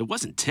field goal. It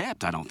wasn't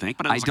tipped, I don't think.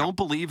 But it was don't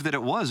believe that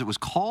it was. It was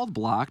called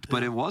blocked,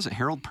 but it wasn't.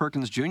 Harold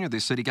Perkins Jr., they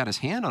said he got his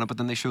hand on it, but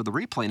then they showed the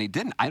replay, and he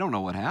didn't. I don't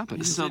know what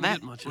happened. So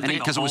that much.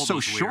 Because it was so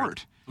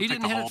short. He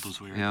didn't hit it.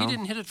 Was weird. He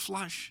didn't hit it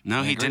flush.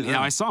 No, he didn't.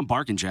 I saw him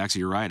barking, Jackson.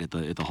 You're right at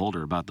the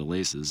holder about the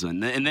laces,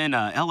 and then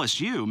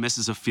LSU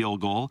misses a field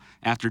goal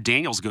after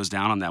Daniels goes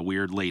down on that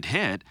weird late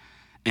hit,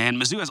 and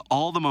Mizzou has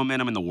all the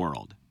momentum in the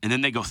world, and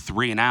then they go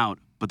 3 and out.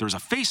 But there's a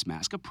face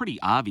mask, a pretty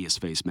obvious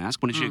face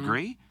mask. Wouldn't you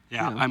agree?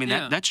 Yeah. I mean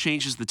that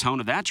changes the tone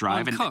of that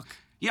drive. On Cook.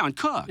 Yeah, on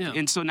Cook. Yeah.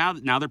 And so now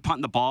they're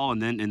punting the ball,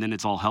 and then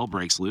it's all hell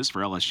breaks loose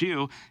for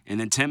LSU. And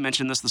then Tim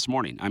mentioned this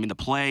morning. I mean, the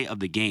play of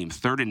the game,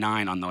 3rd and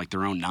 9 on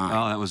their own 9.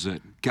 Oh, that was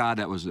it. God,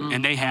 that was it.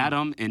 And they had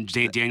him, and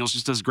Daniels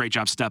just does a great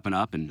job stepping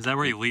up. And Is that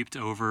where he leaped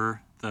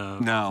over the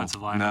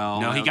offensive line?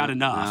 No, he got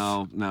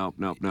enough. No.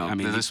 I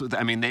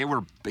mean,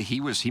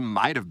 he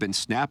might have been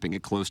snapping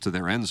it close to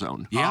their end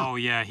zone. Yeah. Oh,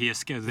 yeah, he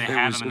escaped. They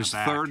had him in the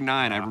back. It was 3rd and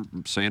 9.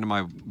 I'm saying to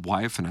my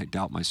wife, and I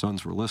doubt my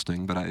sons were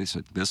listening, but I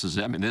said, this is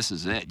it. I mean, this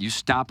is it. You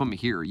stop them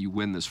here, you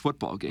win this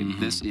football game.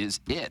 Mm-hmm. This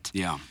is it.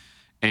 Yeah.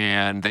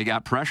 And they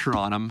got pressure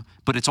on him,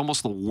 but it's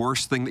almost the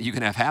worst thing that you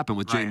can have happen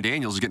with Jane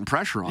Daniels, getting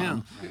pressure on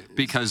him,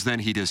 because then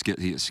he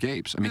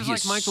escapes. I mean,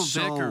 he's like Michael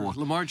Vick or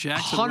Lamar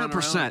Jackson.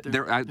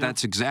 100%.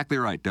 That's exactly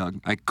right,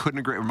 Doug. I couldn't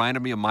agree. It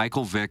reminded me of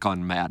Michael Vick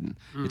on Madden.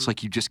 Mm-hmm. It's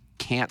like you just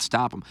can't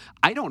stop him.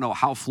 I don't know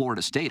how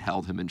Florida State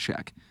held him in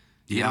check.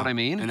 You know what I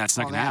mean? In that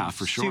second half,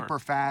 for sure. Super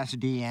fast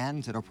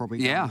DNs that'll probably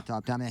go on the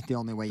top down. That's the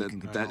only way you can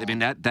control. I mean,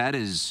 that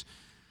is.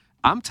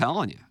 I'm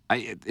telling you,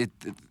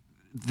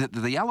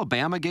 The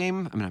Alabama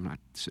game, I mean, I'm not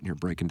sitting here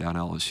breaking down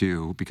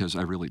LSU because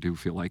I really do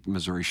feel like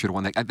Missouri should have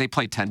won. They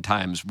played 10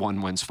 times.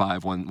 One wins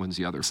 5, one wins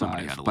the other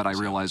 5. But I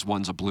realize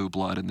one's a blue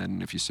blood, and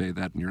then if you say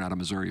that and you're not a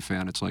Missouri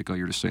fan, it's like, oh,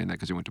 you're just saying that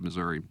because you went to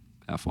Missouri.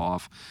 F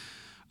off.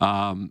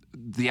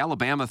 The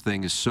Alabama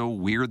thing is so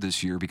weird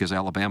this year because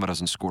Alabama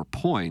doesn't score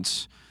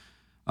points.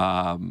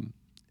 And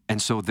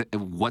so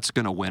what's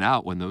going to win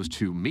out when those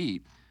two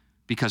meet?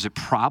 Because it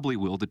probably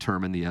will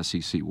determine the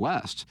SEC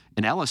West.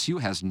 And LSU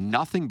has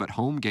nothing but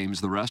home games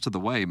the rest of the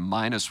way,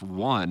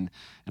 -1.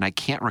 And I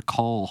can't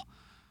recall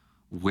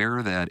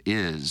where that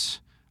is.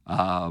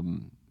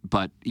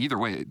 But either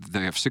way,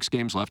 they have 6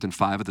 games left, and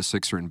 5 of the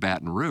 6 are in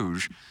Baton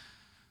Rouge.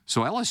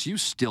 So LSU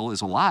still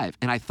is alive.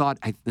 And I thought,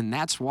 and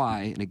that's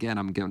why, and again,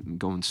 I'm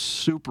going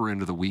super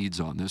into the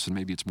weeds on this, and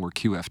maybe it's more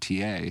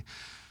QFTA.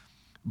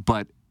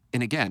 But,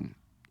 and again,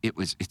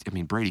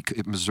 Brady,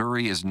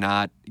 Missouri is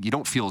not, you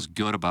don't feel as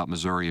good about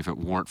Missouri if it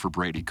weren't for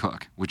Brady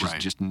Cook, which is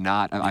just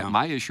not,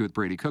 my issue with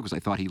Brady Cook was I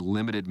thought he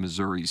limited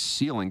Missouri's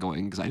ceiling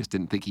going because I just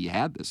didn't think he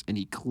had this, and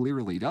he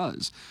clearly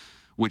does,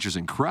 which is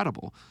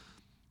incredible.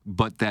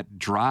 But that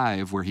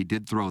drive where he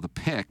did throw the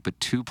pick, but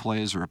 2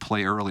 plays or a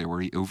play earlier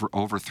where he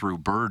overthrew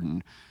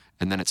Burden,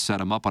 and then it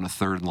set him up on a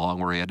 3rd and long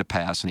where he had to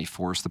pass, and he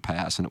forced the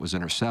pass, and it was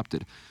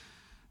intercepted.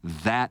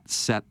 that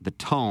set the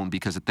tone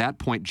because at that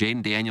point,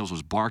 Jaden Daniels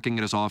was barking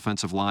at his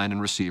offensive line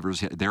and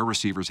receivers. Their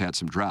receivers had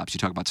some drops. You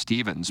talk about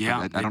Stevens. Yeah,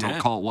 I don't know what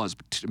call it was,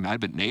 but it might have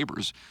been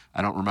Neighbors.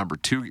 I don't remember.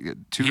 Two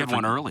he had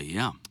one early,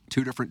 yeah.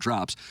 2 different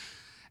drops.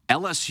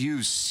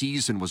 LSU's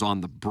season was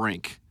on the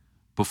brink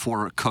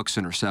before Cook's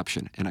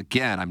interception. And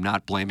again, I'm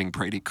not blaming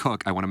Brady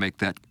Cook. I want to make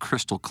that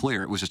crystal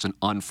clear. It was just an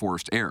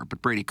unforced error.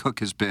 But Brady Cook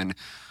has been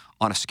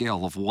on a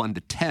scale of 1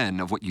 to 10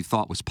 of what you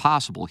thought was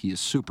possible. He has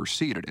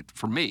superseded it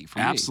for me.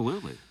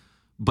 Absolutely.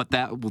 But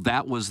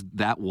that was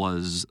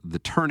the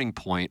turning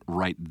point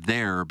right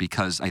there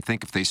because I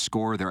think if they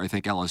score there, I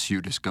think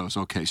LSU just goes,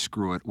 okay,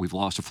 screw it. We've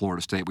lost to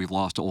Florida State. We've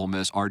lost to Ole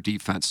Miss. Our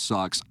defense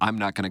sucks. I'm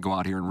not going to go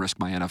out here and risk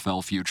my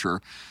NFL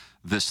future.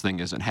 This thing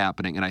isn't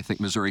happening. And I think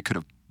Missouri could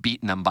have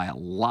beaten them by a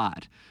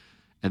lot.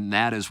 And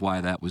that is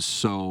why that was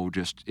so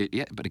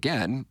but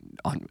again,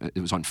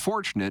 it was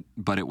unfortunate,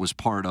 but it was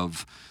part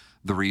of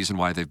the reason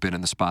why they've been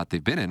in the spot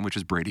they've been in, which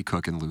is Brady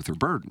Cook and Luther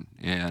Burden.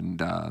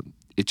 And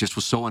it just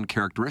was so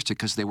uncharacteristic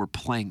because they were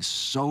playing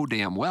so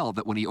damn well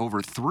that when he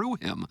overthrew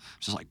him,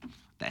 it's just like,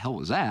 the hell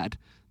was that?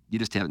 You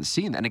just haven't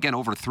seen that. And again,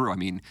 overthrew. I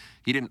mean,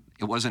 it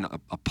wasn't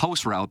a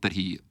post route that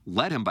he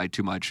led him by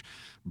too much.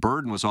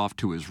 Burden was off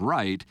to his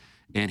right,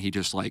 and he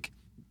just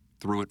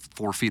threw it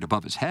 4 feet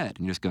above his head.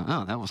 And you just go,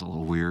 oh, that was a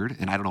little weird.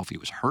 And I don't know if he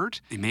was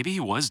hurt. Maybe he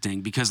was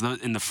dinged because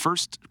in the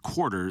first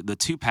quarter, the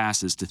 2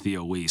 passes to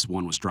Theo Weiss,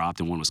 one was dropped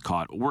and one was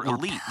caught, were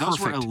elite. Perfect. Those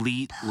were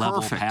elite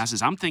level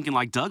passes. I'm thinking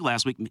like Doug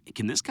last week,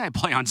 can this guy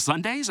play on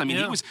Sundays? I mean,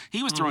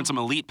 he was throwing some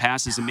elite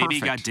passes and maybe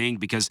he got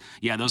dinged because,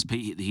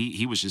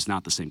 he was just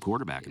not the same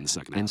quarterback in the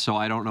second half. And so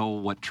I don't know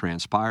what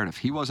transpired. If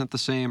he wasn't the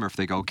same or if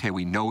they go, okay,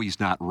 we know he's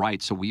not right,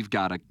 so we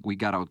got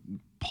to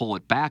pull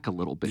it back a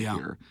little bit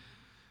here.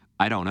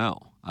 I don't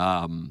know.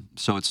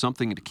 So it's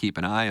something to keep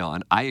an eye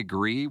on. I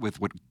agree with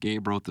what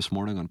Gabe wrote this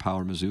morning on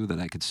Power Mizzou that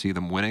I could see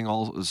them winning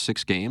all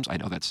 6 games. I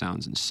know that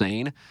sounds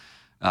insane,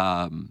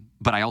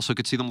 but I also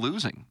could see them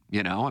losing.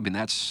 I mean,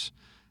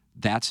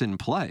 that's in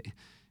play.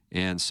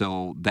 And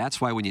so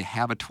that's why when you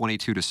have a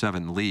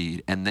 22-7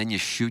 lead and then you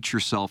shoot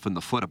yourself in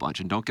the foot a bunch,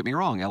 and don't get me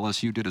wrong,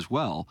 LSU did as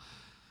well.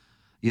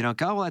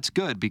 Well, that's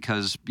good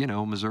because,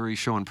 Missouri's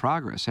showing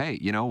progress. Hey,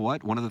 you know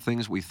what? One of the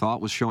things we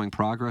thought was showing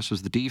progress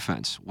was the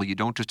defense. Well, you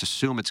don't just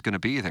assume it's going to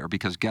be there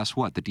because guess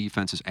what? The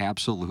defense has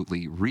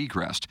absolutely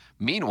regressed.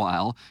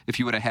 Meanwhile, if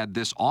you would have had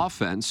this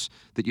offense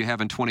that you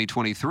have in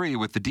 2023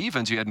 with the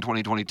defense you had in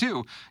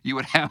 2022, you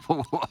would have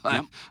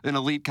an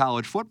elite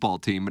college football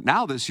team. But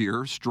now this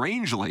year,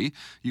 strangely,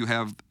 you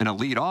have an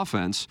elite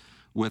offense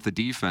with a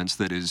defense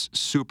that is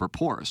super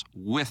porous.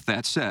 With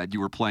that said, you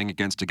were playing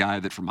against a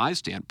guy that, from my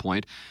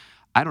standpoint,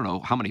 I don't know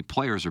how many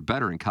players are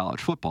better in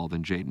college football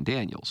than Jaden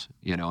Daniels.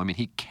 I mean,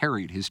 he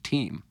carried his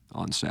team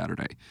on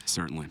Saturday.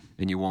 Certainly.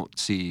 And you won't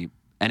see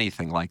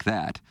anything like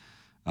that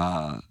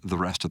the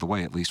rest of the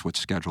way, at least what's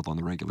scheduled on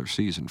the regular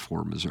season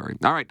for Missouri.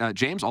 All right,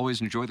 James,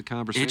 always enjoy the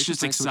conversation. It's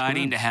just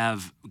exciting to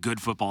have good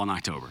football in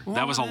October. Well,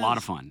 that was a lot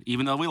of fun.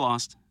 Even though we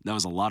lost, that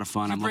was a lot of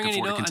fun. I'm looking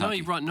forward to Kentucky. I know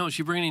you brought notes.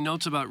 You bring any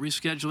notes about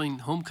rescheduling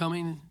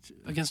homecoming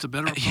against a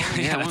better opponent?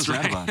 Yeah, that's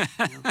right.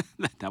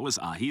 That was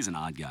he's an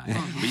odd guy.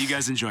 But you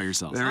guys enjoy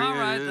yourselves. There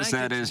he is.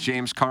 That is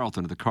James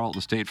Carlton of the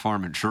Carlton State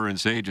Farm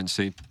Insurance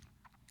Agency,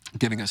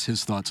 giving us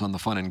his thoughts on the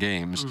fun and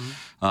games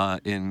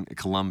in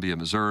Columbia,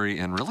 Missouri.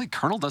 And really,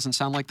 Colonel doesn't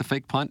sound like the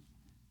fake punt.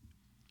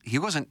 He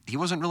wasn't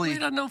really.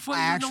 I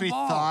actually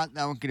thought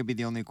that was going to be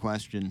the only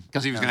question.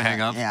 Because he was going to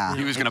hang up? Yeah.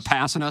 He was going to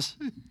pass on us?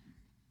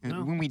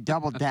 When we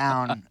doubled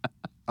down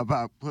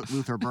about put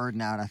Luther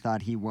Burden out, I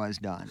thought he was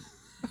done.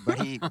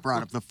 But he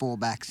brought up the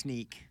fullback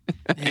sneak,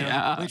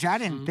 which I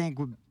didn't think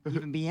would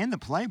even be in the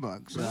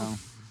playbook. So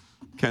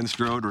Ken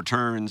Strode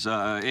returns.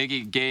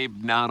 Iggy,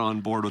 Gabe not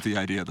on board with the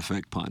idea of the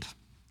fake punt.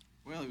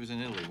 Well, he was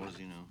in Italy. What does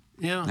he know?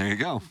 Yeah. There you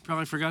go.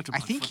 Probably forgot to. I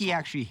think he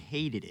actually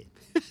hated it.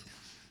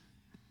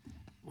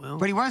 Well,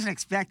 but he wasn't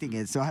expecting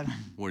it. So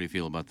what do you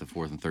feel about the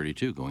 4th and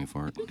 32 going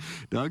for it?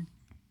 Doug?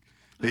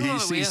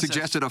 He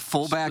suggested a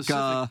fullback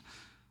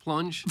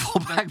plunge.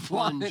 Fullback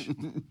plunge.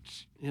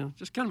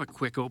 Just kind of a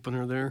quick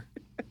opener there.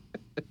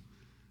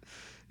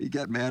 He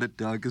got mad at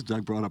Doug because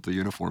Doug brought up the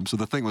uniform, so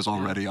the thing was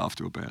already off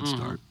to a bad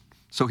start.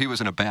 So he was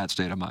in a bad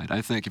state of mind.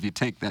 I think if you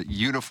take that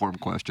uniform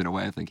question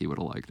away, I think he would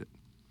have liked it.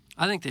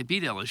 I think they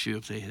beat LSU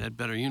if they had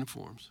better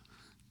uniforms.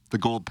 The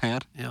gold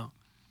pant? Yeah.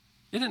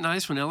 Isn't it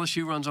nice when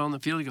LSU runs on the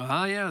field, you go,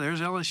 oh, yeah,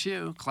 there's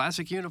LSU.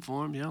 Classic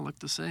uniform. Yeah, look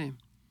the same.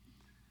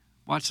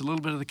 Watched a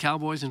little bit of the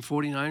Cowboys and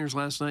 49ers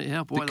last night.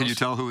 Yeah, boy, Can you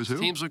tell who was who?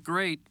 Teams look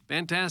great.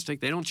 Fantastic.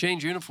 They don't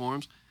change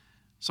uniforms.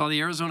 Saw the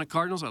Arizona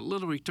Cardinals. It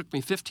literally took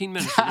me 15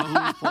 minutes to know who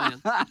was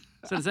playing. I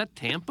said, is that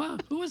Tampa?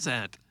 Who is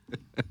that?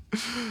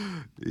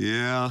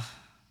 Yeah.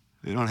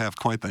 They don't have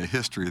quite the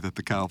history that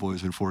the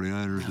Cowboys and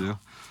 49ers do.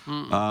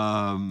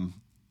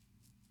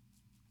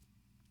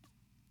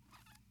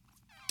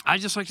 I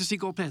just like to see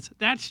gold pants.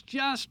 That's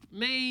just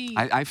me.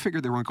 I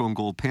figured they weren't going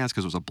gold pants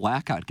because it was a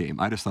blackout game.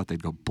 I just thought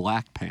they'd go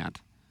black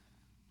pant.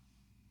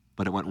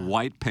 But it went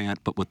white pant,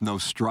 but with no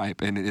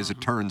stripe. And as it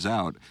turns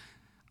out,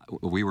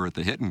 we were at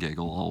the Hit and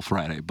Giggle all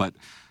Friday. But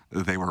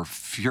they were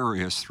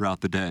furious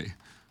throughout the day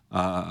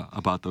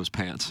about those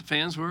pants.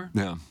 Fans were?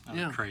 Yeah.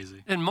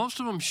 Crazy. And most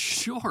of them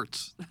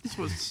shorts. That's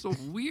what's so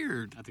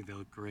weird. I think they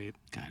look great.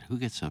 God, who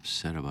gets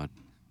upset about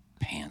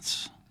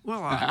pants?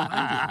 Well,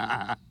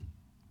 I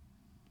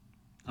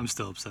I'm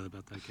still upset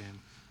about that game.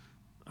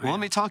 Well,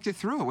 let me talk you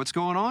through it. What's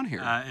going on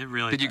here? It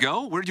really. Did you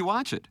go? Where did you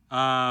watch it?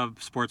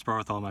 Sports bar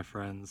with all my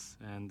friends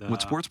and.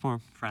 What sports bar?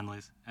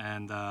 Friendlies,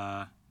 and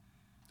I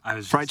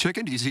was. Fried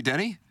chicken? Did you see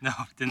Denny? No,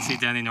 didn't see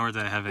Denny, nor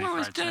did I have any Where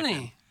was fried Denny?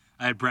 chicken.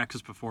 I had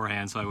breakfast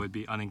beforehand, so I would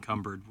be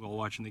unencumbered while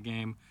watching the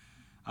game.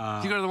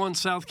 Did you go to the one in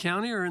South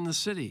County or in the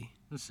city?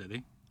 The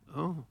city.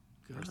 Oh,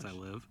 First I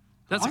live.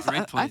 That's a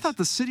great place. I thought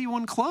the city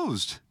one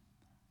closed.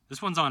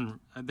 This one's on.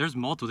 There's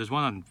multiple. There's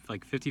one on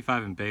like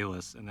 55 in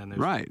Bayless, and then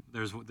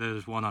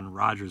there's one on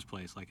Rogers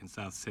Place, like in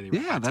South City.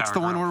 Yeah, that's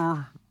the one where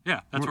we're. Yeah,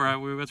 that's where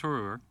we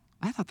were.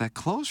 I thought that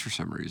closed for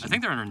some reason. I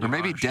think they're under new Or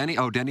maybe ownership. Denny.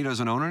 Oh, Denny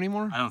doesn't own it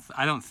anymore.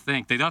 I don't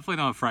think they definitely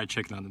don't have fried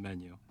chicken on the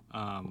menu.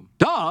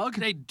 Doug.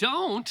 They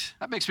don't.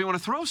 That makes me want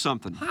to throw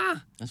something. Huh?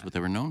 That's what they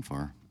were known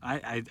for.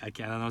 I don't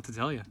know what to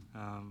tell you.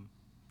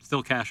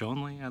 Still cash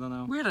only. I don't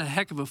know. We had a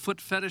heck of a foot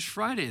fetish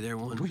Friday there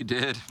one. We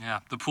did. Yeah,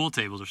 the pool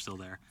tables are still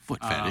there.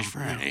 Foot fetish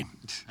Friday.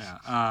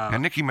 Yeah.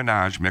 And Nicki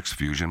Minaj mixed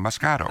fusion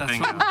Moscato. That's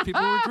what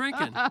people were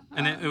drinking.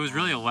 And it was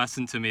really a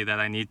lesson to me that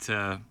I need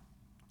to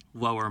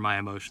lower my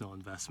emotional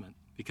investment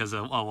because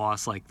a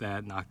loss like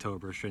that in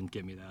October shouldn't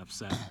get me that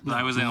upset. But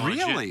I was in a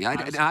Really?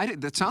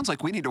 That sounds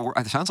like we need to.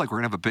 It sounds like we're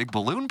gonna have a big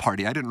balloon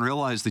party. I didn't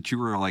realize that you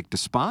were like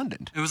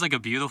despondent. It was like a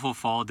beautiful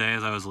fall day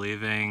as I was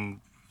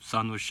leaving.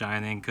 Sun was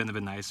shining, couldn't have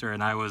been nicer,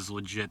 and I was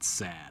legit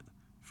sad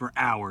for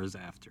hours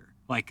after.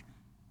 Didn't.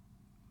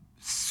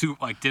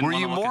 Were wanna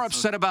you look more at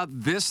upset about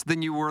this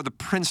than you were the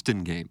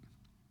Princeton game?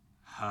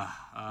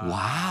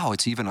 Wow,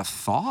 it's even a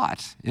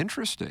thought.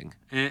 Interesting.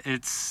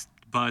 It's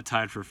Bud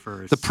tied for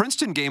first. The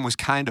Princeton game was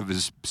kind of,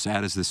 as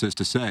sad as this is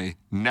to say,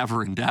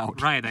 never in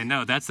doubt. Right, I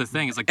know. That's the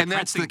thing. It's like and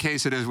that's the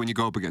case it is when you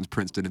go up against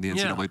Princeton in the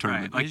NCAA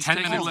tournament. Right. Like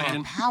 10 minutes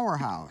in,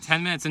 powerhouse.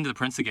 10 minutes into the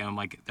Princeton game, I'm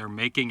like, they're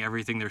making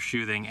everything they're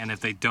shooting, and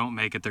if they don't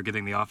make it, they're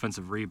getting the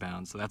offensive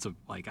rebound. So that's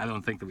I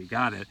don't think that we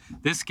got it.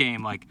 This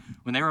game,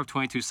 when they were up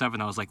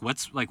 22-7, I was like,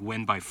 let's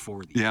win by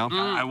 40. Yeah.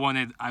 I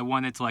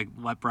wanted to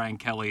let Brian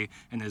Kelly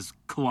and his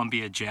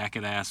Columbia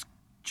jacket ass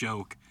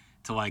joke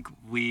to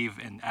leave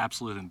in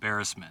absolute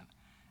embarrassment.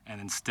 And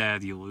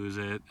instead, you lose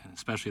it, and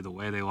especially the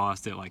way they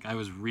lost it. I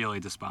was really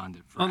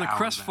despondent. On the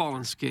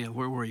crestfallen scale,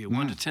 where were you?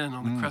 1 to 10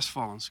 on the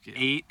crestfallen scale.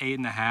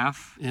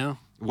 8.5. Yeah.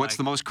 What's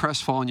the most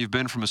crestfallen you've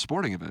been from a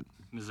sporting event?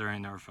 Missouri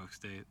and Norfolk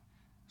State.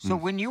 So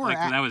when you were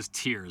that was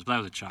tears, but I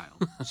was a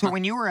child. So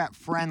when you were at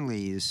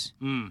Friendlies,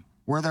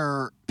 were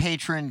there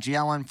patrons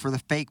yelling for the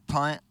fake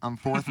punt on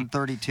 4th and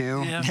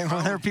 32? Yeah,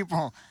 were there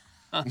people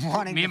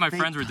wanting Me and my fake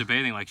friends were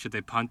debating, should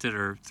they punt it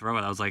or throw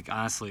it? I was like,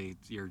 honestly,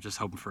 you're just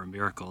hoping for a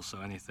miracle, so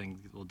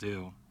anything will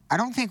do. I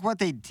don't think what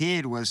they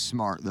did was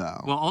smart,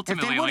 though. Well,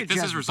 ultimately, if they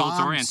this is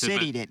results-oriented.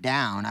 Citied it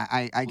down.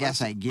 I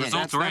guess I get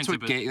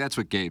it. That's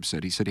what Gabe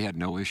said. He said he had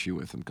no issue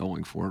with them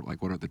going for it.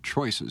 What are the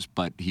choices?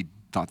 But he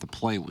thought the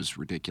play was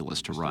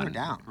ridiculous to run.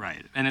 Down.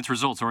 Right, and it's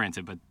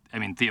results-oriented. But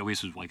Theo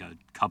Weiss was a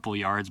couple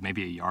yards,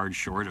 maybe a yard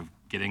short of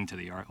getting to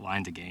the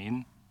line to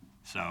gain.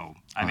 So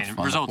Getting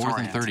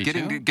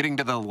results-oriented.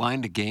 to the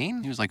line to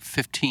gain. He was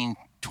 15,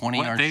 20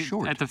 yards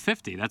short. At the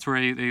 50. That's where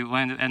they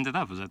ended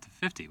up. Was at the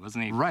 50,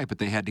 wasn't he? Right, but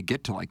they had to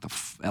get to the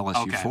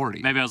LSU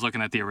 40. Maybe I was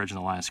looking at the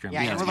original line of scrimmage.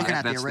 Yeah, you were looking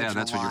at the original Yeah,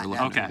 that's what you were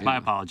looking at. Okay, my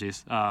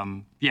apologies.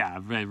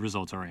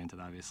 Results-oriented,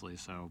 obviously.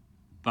 So,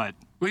 but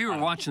you were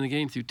watching the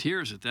game through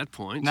tears at that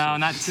point. No, so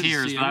not you couldn't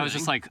tears. see But I was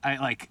just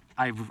anything.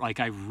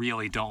 I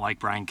really don't like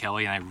Brian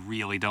Kelly, and I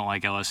really don't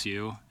like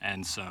LSU,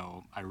 and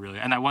so I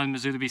want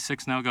Mizzou to be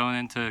 6-0 going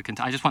into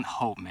Kentucky. I just want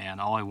hope, man.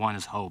 All I want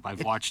is hope.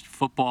 I've watched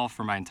football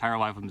for my entire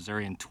life with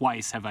Missouri, and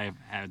twice have I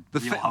had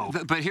real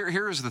hope. But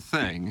here is the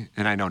thing,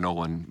 and I know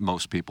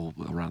most people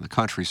around the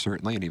country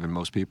certainly, and even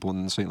most people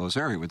in the St. Louis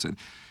area would say,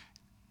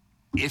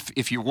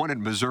 if you wanted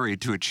Missouri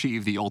to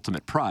achieve the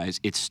ultimate prize,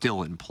 it's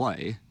still in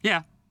play.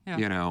 Yeah.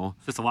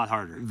 It's just a lot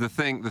harder. The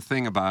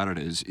thing about it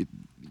is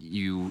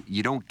you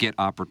don't get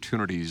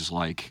opportunities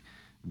like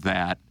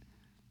that.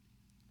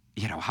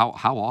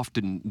 How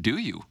often do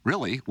you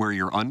really, where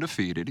you're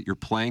undefeated, you're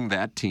playing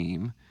that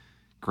team.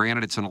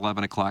 Granted, it's an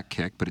 11 o'clock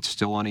kick, but it's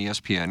still on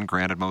ESPN.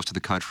 Granted, most of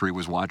the country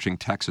was watching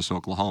Texas,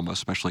 Oklahoma,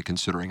 especially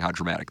considering how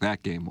dramatic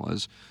that game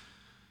was.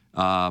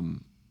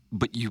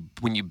 But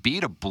when you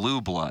beat a blue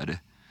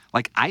blood,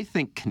 I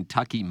think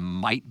Kentucky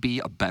might be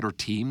a better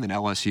team than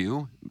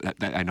LSU.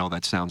 I know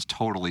that sounds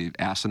totally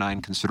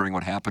asinine considering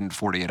what happened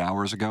 48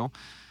 hours ago.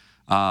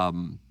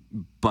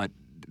 But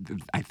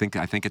I think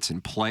it's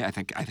in play. I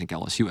think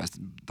LSU has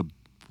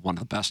one of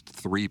the best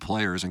 3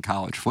 players in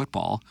college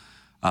football.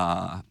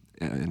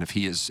 And if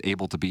he is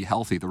able to be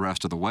healthy the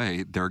rest of the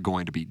way, they're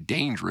going to be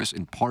dangerous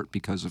in part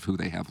because of who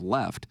they have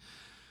left.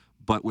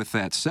 But with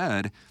that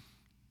said,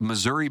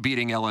 Missouri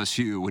beating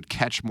LSU would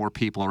catch more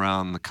people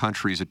around the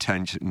country's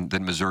attention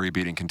than Missouri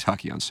beating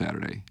Kentucky on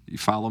Saturday. You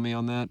follow me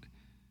on that?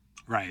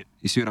 Right.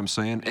 You see what I'm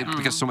saying?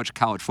 Because so much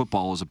college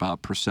football is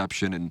about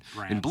perception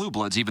and blue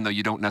bloods, even though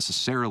you don't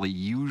necessarily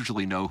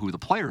usually know who the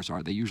players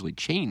are. They usually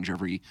change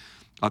every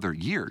other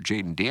year.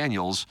 Jaden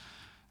Daniels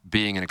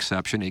being an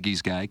exception,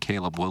 Iggy's guy,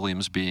 Caleb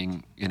Williams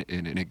being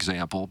an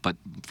example. But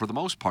for the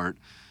most part,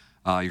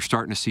 you're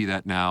starting to see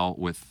that now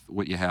with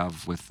what you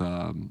have with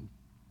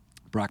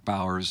Brock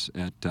Bowers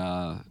at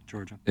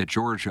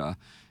Georgia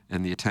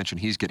and the attention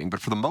he's getting.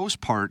 But for the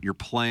most part, you're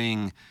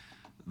playing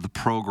the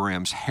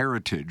program's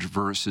heritage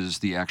versus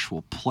the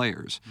actual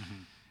players.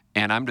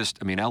 And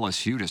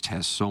LSU just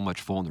has so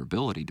much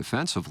vulnerability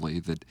defensively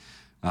that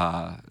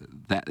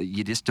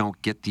you just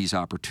don't get these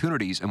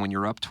opportunities. And when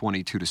you're up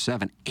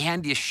 22-7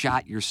 and you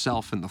shot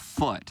yourself in the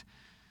foot,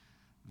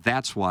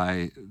 that's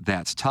why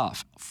that's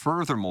tough.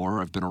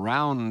 Furthermore, I've been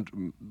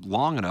around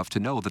long enough to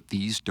know that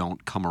these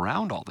don't come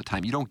around all the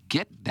time. You don't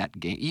get that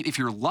game. If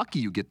you're lucky,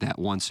 you get that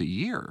once a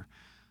year.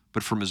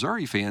 But for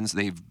Missouri fans,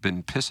 they've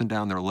been pissing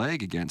down their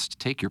leg against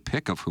take your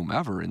pick of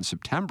whomever in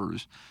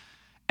Septembers.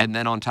 And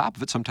then on top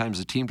of it, sometimes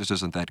the team just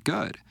isn't that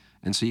good.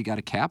 And so you got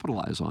to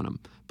capitalize on them.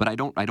 But I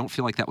don't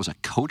feel like that was a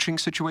coaching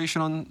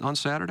situation on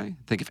Saturday.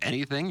 I think if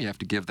anything, you have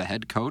to give the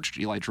head coach,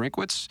 Eli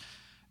Drinkwitz,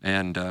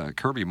 and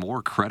Kirby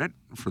Moore credit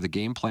for the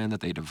game plan that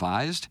they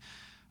devised.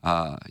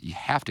 You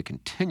have to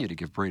continue to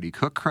give Brady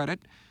Cook credit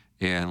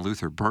and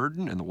Luther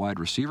Burden and the wide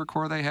receiver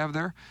core they have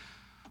there.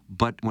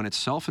 But when it's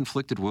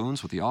self-inflicted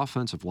wounds with the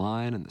offensive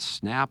line and the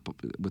snap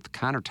with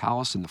Connor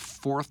Towson the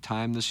fourth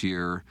time this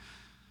year,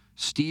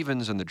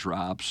 Stevens and the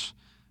drops,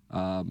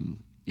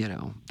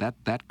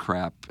 that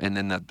crap, and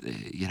then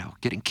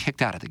getting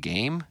kicked out of the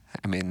game.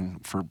 I mean,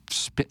 for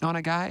spitting on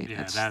a guy,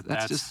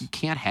 that's just, you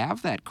can't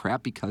have that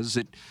crap because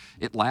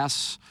it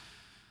lasts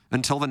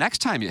until the next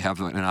time you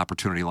have an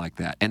opportunity like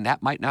that. And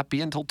that might not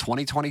be until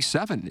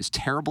 2027, as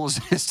terrible as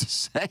it is to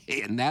say.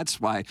 And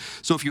that's why.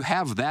 So if you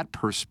have that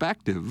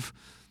perspective,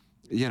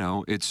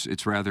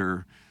 it's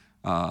rather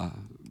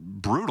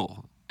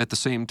brutal. At the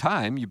same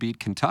time, you beat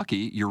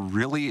Kentucky, you're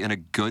really in a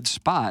good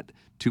spot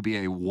to be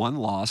a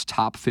one-loss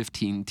top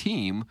 15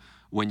 team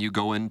when you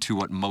go into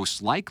what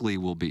most likely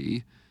will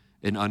be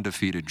an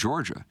undefeated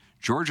Georgia.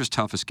 Georgia's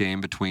toughest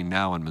game between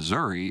now and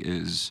Missouri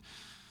is,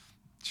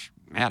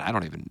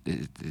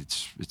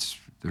 it's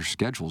their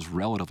schedule's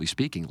relatively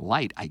speaking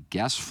light. I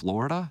guess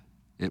Florida,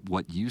 at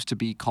what used to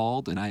be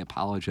called, and I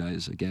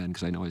apologize again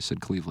because I know I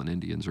said Cleveland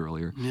Indians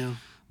earlier. Yeah.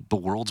 The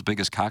world's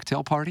biggest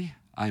cocktail party.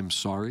 I'm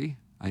sorry.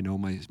 I know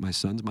my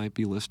sons might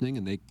be listening,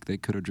 and they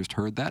could have just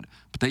heard that,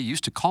 but they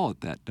used to call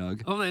it that,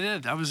 Doug. Oh, they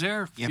did. I was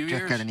there a few years.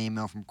 Just got an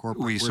email from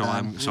corporate. So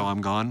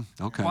I'm gone.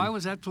 Okay. Why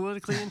was that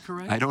politically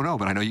incorrect? I don't know,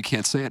 but I know you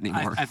can't say it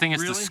anymore. I think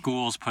it's the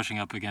schools pushing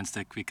up against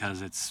it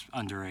because it's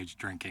underage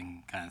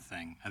drinking kind of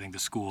thing. I think the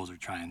schools are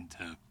trying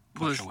to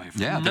push away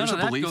from it. Yeah, there's a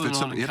belief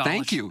that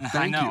thank you.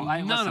 I know.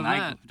 I'm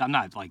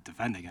not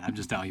defending it. I'm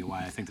just telling you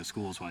why I think the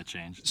schools want to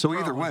change. So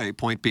either way,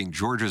 point being,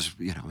 Georgia's,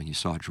 when you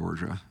saw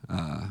Georgia,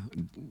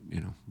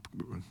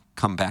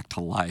 come back to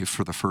life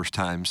for the first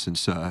time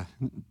since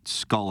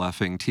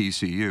skull-effing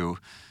TCU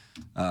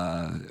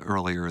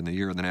earlier in the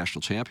year in the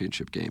national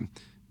championship game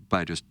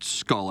by just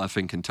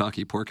skull-effing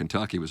Kentucky. Poor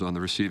Kentucky was on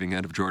the receiving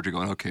end of Georgia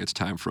going, okay, it's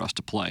time for us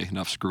to play.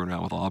 Enough screwing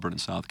around with Auburn and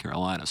South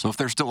Carolina. So if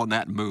they're still in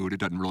that mood, it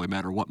doesn't really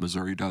matter what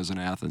Missouri does in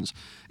Athens.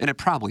 And it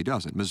probably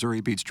doesn't.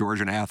 Missouri beats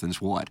Georgia in Athens,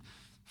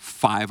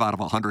 5 out of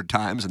 100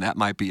 times, and that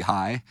might be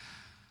high.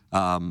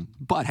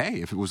 But,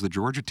 hey, if it was the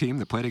Georgia team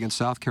that played against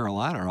South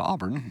Carolina or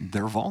Auburn,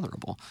 they're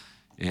vulnerable.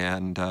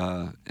 And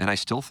I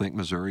still think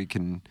Missouri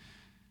can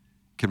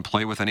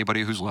play with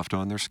anybody who's left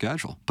on their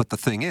schedule. But the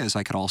thing is,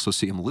 I could also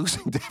see them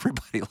losing to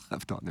everybody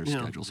left on their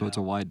schedule. So it's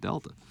a wide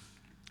delta.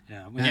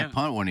 Yeah, that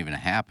punt wouldn't even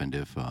have happened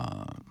if,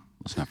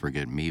 let's not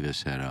forget,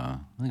 Mevis had I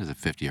think it was a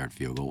 50-yard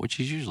field goal, which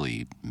he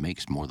usually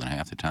makes more than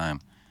half the time.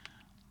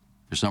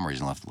 For some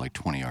reason, left like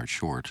 20 yards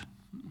short.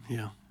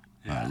 Yeah.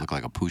 It looked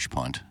like a push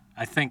punt.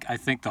 I think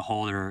the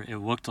holder, it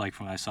looked like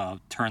from what I saw,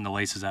 turned the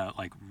laces out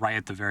like right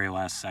at the very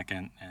last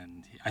second,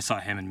 and I saw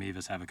him and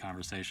Mevis have a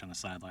conversation on the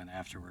sideline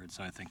afterwards,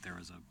 so I think there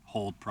was a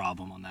hold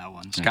problem on that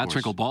one. Scott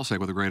Trinkle-Ballsack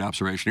with a great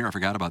observation here. I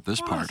forgot about this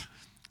part.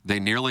 They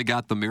nearly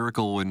got the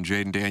miracle when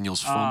Jaden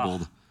Daniels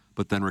fumbled,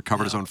 but then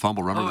recovered his own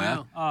fumble. Remember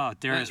that? Oh,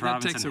 Darius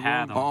Robinson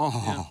had him.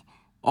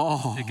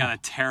 It got a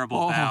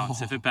terrible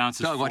bounce. If it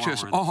bounces Doug, watch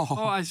this.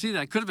 I see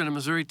that. Could have been a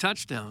Missouri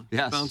touchdown.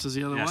 Yes. It bounces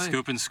the other way.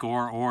 Scoop and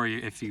score, or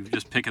if you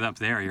just pick it up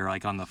there, you're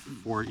like on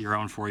your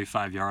own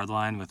 45-yard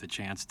line with a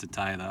chance to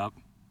tie it up.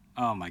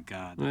 Oh, my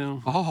God.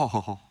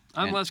 Well,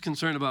 I'm less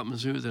concerned about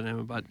Mizzou than I am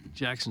about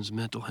Jackson's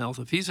mental health.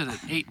 If he's at an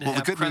 8.5, well,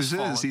 the good news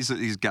is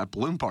he's got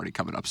balloon party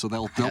coming up, so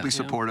they'll be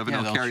supportive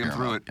and they'll carry him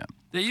through it.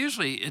 They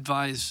usually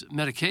advise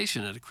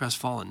medication at a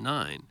crestfallen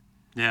 9.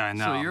 Yeah, I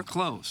know. So you're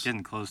close.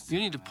 Getting close. You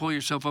need to pull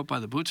yourself up by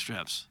the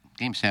bootstraps.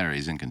 Game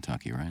Saturday's in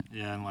Kentucky, right?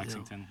 Yeah, in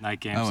Lexington. Night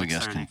game. I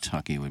guess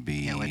Kentucky would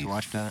be Can't wait to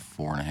watch that.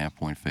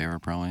 4.5-point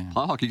favorite, probably.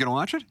 Plowhawk, you gonna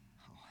watch it?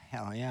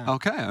 Hell yeah.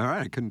 Okay, all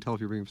right. I couldn't tell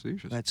if you were being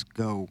facetious. Let's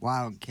go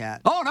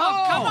Wildcat. Oh, no!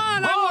 Oh, come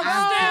on! I won't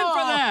stand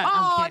for that!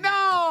 I'm kidding.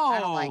 I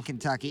don't like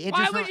Kentucky.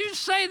 Why would you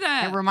say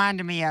that? It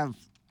reminded me of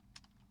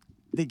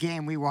the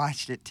game we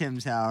watched at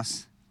Tim's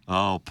house.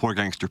 Oh, poor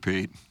Gangster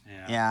Pete.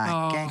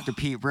 Yeah, Gangster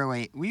Pete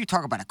really. Well, you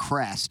talk about a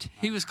crest.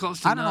 He was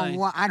close to I don't know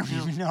what. I don't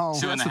even know.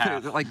 That's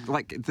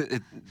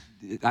the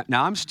thing.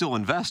 Now I'm still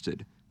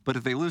invested. But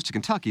if they lose to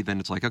Kentucky, then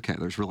it's like, okay,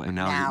 there's really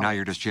now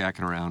you're just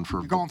jacking around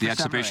for the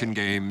exhibition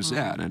games.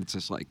 Yeah, and it's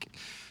just like.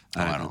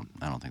 I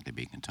don't think they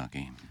beat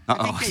Kentucky.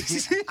 I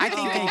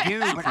think they do.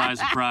 But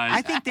Surprise.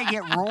 I think they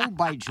get rolled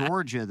by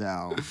Georgia,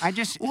 though.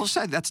 Well,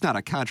 that's not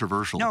a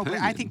controversial No,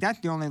 opinion. but I think that's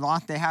the only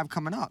loss they have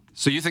coming up.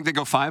 So you think they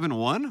go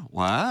 5-1?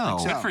 Wow.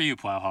 So. Good for you,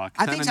 Plowhawk.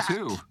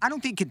 10-2. I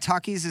don't think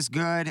Kentucky's as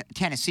good.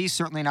 Tennessee's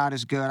certainly not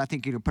as good. I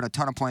think you could put a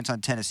ton of points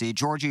on Tennessee.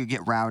 Georgia, you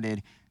get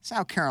routed.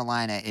 South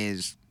Carolina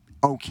is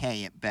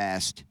okay at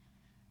best.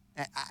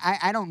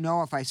 I don't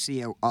know if I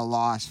see a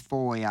loss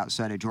fully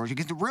outside of Georgia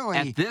because really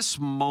at this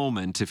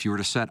moment, if you were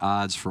to set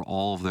odds for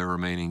all of their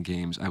remaining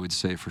games, I would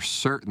say for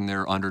certain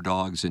they're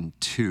underdogs in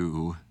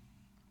 2,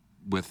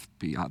 with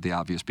the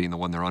obvious being the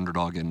one they're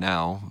underdog in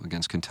now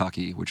against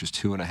Kentucky, which is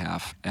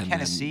 2.5, and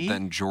Tennessee?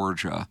 then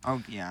Georgia.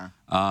 Oh yeah.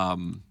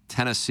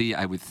 Tennessee,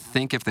 I would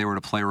think if they were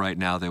to play right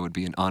now, they would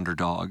be an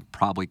underdog,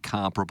 probably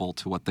comparable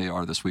to what they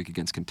are this week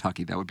against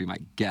Kentucky. That would be my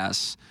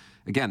guess.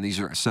 Again, these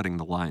are setting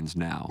the lines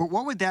now. But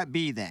what would that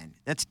be then?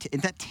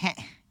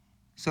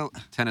 So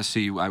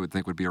Tennessee, I would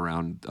think, would be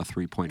around a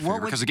 3-point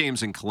favorite because the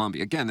game's in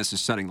Columbia. Again, this is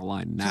setting the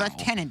line now. So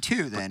that's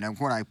 10-2 then of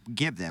what I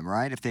give them,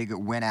 right? If they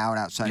win out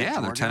outside of Georgia.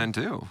 Yeah, they're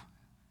 10-2.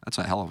 That's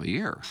a hell of a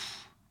year.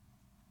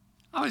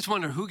 I always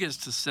wonder who gets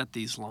to set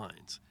these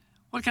lines.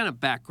 What kind of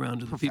background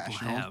do the people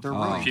have? They're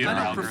I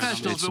know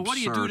professionals, but what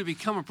do you do to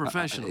become a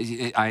professional?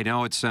 I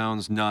know it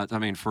sounds nuts. I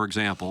mean, for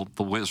example,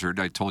 the Wizard,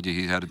 I told you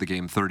he had the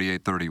game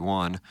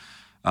 38-31.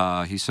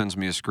 He sends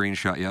me a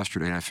screenshot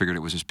yesterday, and I figured it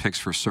was his picks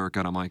for Circa,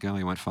 and I'm like, oh,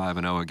 he went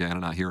 5-0 again,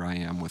 and now here I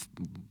am with,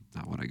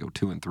 what, I go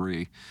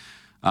 2-3.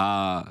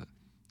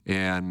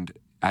 And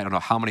I don't know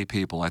how many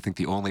people, I think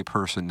the only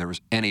person there was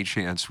any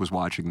chance was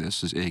watching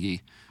this is Iggy.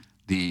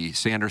 The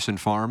Sanderson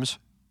Farms.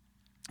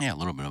 Yeah, a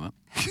little bit of it.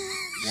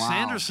 Wow.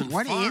 Sanderson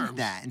What Farms. is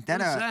that?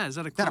 What is that? Is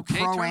that a croquet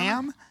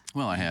pro-am?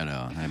 Well, I had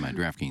my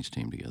DraftKings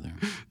team together.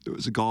 There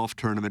was a golf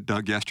tournament,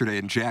 Doug, yesterday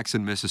in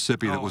Jackson,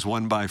 Mississippi that was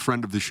won by a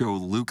friend of the show,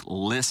 Luke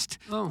List,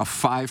 a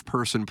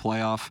 5-person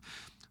playoff.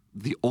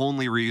 The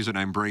only reason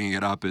I'm bringing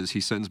it up is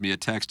he sends me a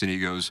text and he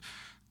goes,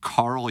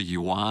 Carl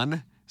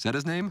Yuan, is that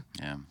his name?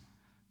 Yeah.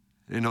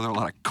 I didn't know there were a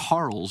lot of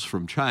Carls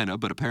from China,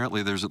 but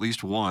apparently there's at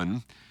least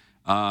one.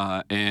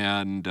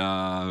 And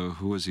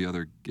who was the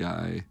other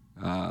guy?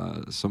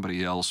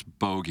 Somebody else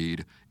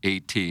bogeyed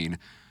 18.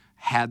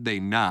 Had they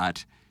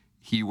not,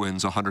 he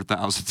wins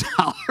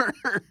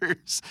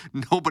 $100,000.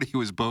 Nobody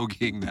was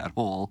bogeying that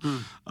hole,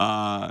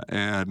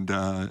 and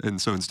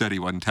so instead he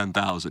won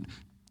 $10,000.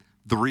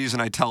 The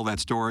reason I tell that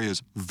story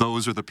is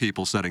those are the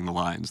people setting the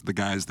lines, the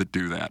guys that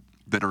do that,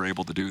 that are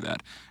able to do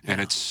that,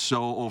 and it's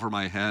so over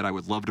my head. I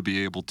would love to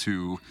be able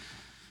to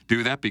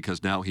do that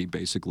because now he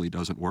basically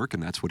doesn't work,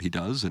 and that's what he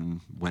does.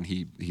 And when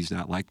he's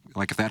not like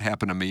if that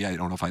happened to me, I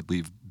don't know if I'd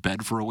leave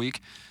bed for a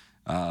week.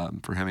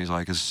 For him, he's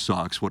like, "This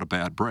sucks. What a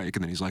bad break."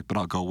 And then he's like, "But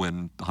I'll go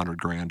win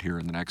 $100,000 here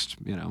in the next,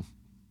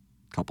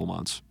 couple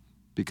months,"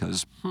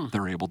 because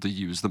they're able to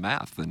use the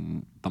math,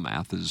 and the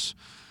math is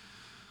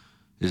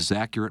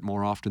accurate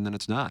more often than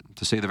it's not,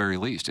 to say the very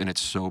least, and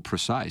it's so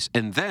precise.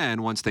 And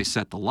then once they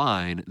set the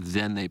line,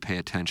 then they pay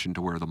attention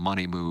to where the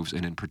money moves,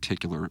 and in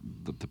particular,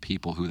 the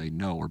people who they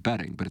know are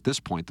betting. But at this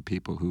point, the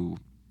people who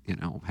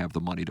have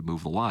the money to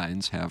move the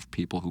lines have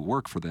people who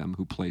work for them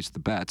who place the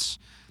bets.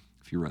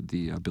 If you read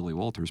the Billy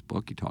Walters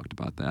book, he talked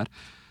about that,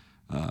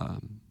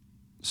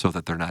 so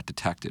that they're not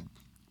detected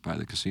by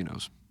the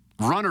casinos.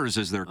 Runners,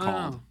 as they're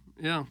called.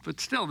 Yeah, but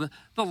still, the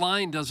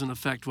line doesn't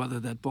affect whether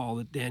that ball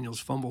that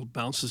Daniels fumbled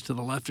bounces to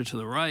the left or to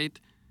the right.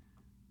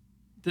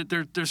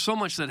 There's so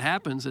much that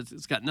happens.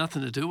 It's got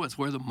nothing to do with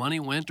where the money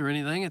went or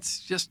anything.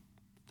 It's just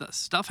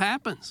stuff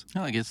happens.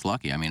 Well, I guess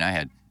lucky. I mean, I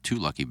had 2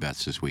 lucky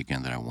bets this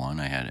weekend that I won.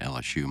 I had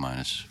LSU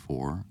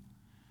 -4,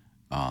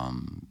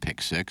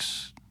 pick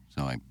 6.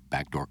 So I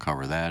backdoor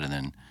cover that, and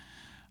then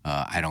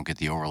I don't get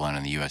the overline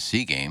in the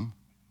USC game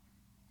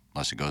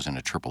unless it goes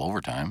into triple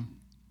overtime.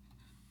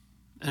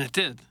 And it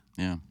did.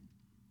 Yeah.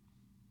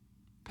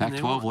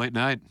 Pac-12 late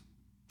night.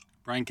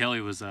 Brian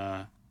Kelly was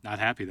not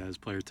happy that his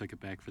player took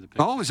it back for the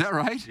pick. Oh, is that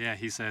right? Yeah,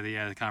 he said he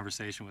had a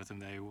conversation with him.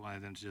 They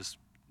wanted him to just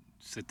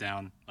sit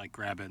down,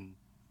 grab it and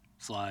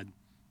slide.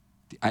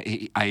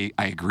 I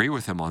agree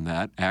with him on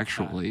that,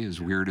 actually,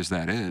 as weird as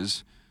that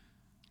is.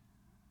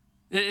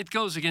 It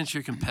goes against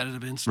your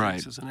competitive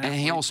instincts as an athlete.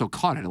 And he also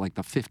caught it at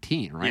the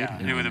 15, right? Yeah,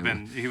 it would have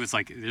been. He was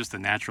just a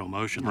natural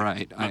motion.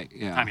 Right. By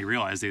the time he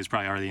realized he was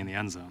probably already in the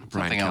end zone.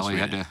 Brian Kelly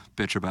had to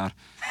bitch about.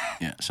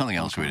 Yeah, something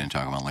else we didn't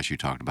talk about, unless you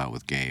talked about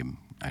with Gabe.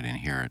 I didn't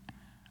hear it.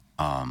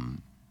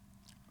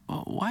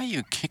 Why are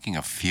you kicking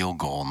a field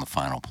goal in the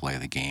final play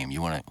of the game?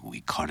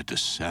 We cut it to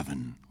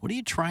 7. What are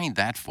you trying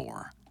that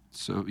for?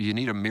 So you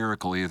need a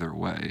miracle either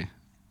way.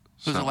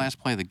 It was the last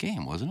play of the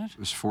game, wasn't it? It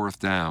was 4th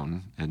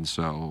down, and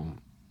so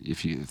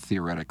if you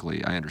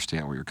theoretically, I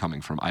understand where you're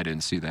coming from. I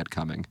didn't see that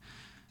coming.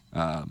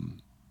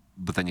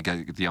 but then you got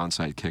to get the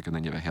onside kick, and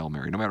then you have a Hail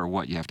Mary. No matter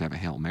what, you have to have a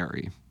Hail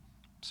Mary.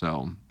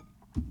 So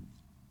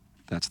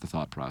that's the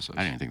thought process.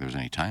 I didn't think there was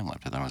any time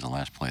left. I thought it was the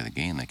last play of the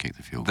game they kicked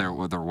the field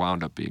goal. There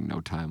wound up being no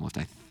time left,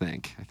 I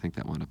think. I think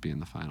that wound up being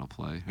the final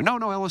play. No,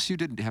 LSU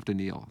didn't have to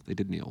kneel. They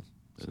did kneel.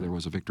 So there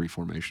was a victory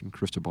formation.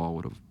 Cristobal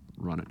would have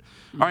run it.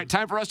 All right,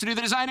 time for us to do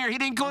the design, air,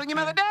 heating, cooling game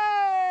of the day!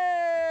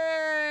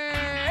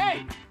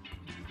 Hey!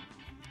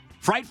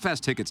 Fright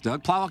Fest tickets,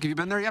 Doug. Plowhawk, have you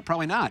been there yet?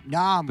 Probably not.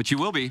 No. But you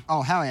will be.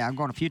 Oh, hell yeah. I'm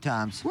going a few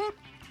times. What?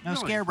 No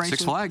scare bracelet.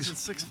 Six Flags. Is it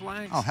Six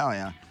Flags? Oh, hell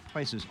yeah.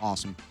 Place is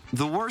awesome.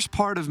 The worst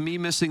part of me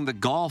missing the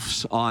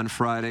golfs on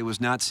Friday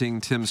was not seeing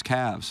Tim's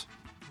calves.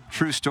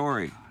 True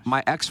story.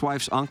 My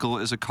ex-wife's uncle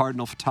is a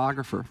Cardinal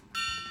photographer.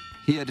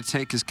 He had to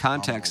take his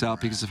contacts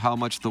out because of how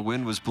much the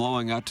wind was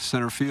blowing out to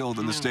center field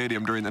in the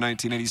stadium during the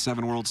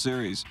 1987 World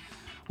Series.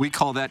 We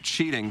call that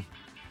cheating.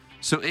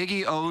 So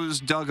Iggy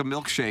owes Doug a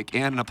milkshake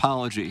and an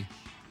apology.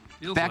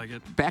 Feels like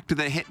it. Back to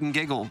the hit and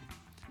giggle.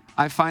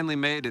 I finally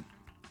made it,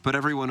 but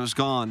everyone was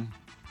gone.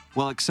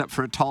 Well, except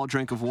for a tall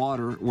drink of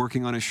water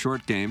working on his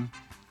short game.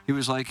 He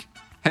was like,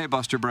 "Hey,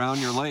 Buster Brown,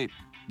 you're late.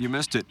 You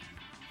missed it.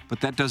 But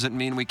that doesn't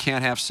mean we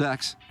can't have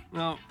sex."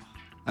 No.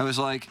 I was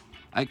like,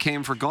 "I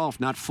came for golf,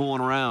 not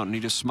fooling around." And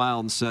he just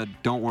smiled and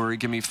said, "Don't worry,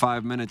 give me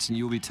 5 minutes and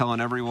you'll be telling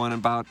everyone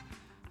about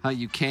how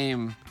you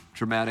came,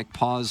 dramatic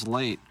pause,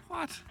 late."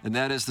 What? And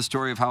that is the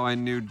story of how I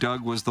knew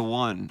Doug was the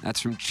one. That's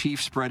from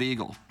Chief Spread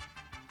Eagle.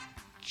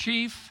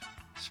 Chief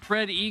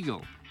Spread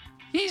Eagle.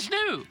 He's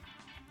new.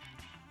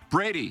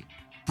 Brady,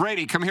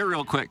 come here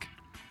real quick.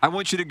 I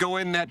want you to go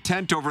in that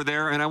tent over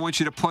there, and I want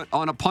you to put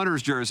on a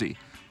punter's jersey.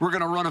 We're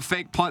going to run a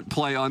fake punt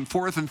play on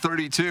 4th and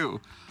 32.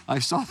 I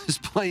saw this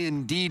play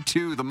in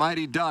D2, the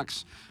Mighty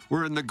Ducks.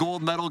 We're in the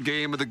gold medal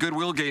game of the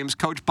Goodwill Games.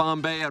 Coach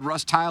Bombay had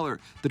Russ Tyler,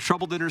 the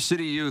troubled inner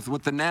city youth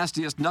with the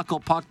nastiest knuckle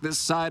puck this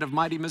side of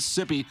mighty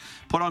Mississippi,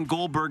 put on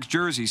Goldberg's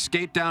jersey,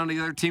 skate down to the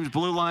other team's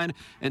blue line,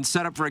 and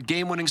set up for a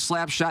game-winning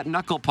slap shot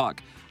knuckle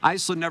puck.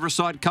 Iceland never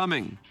saw it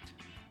coming.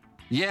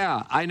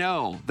 Yeah, I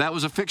know. That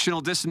was a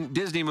fictional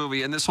Disney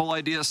movie, and this whole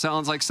idea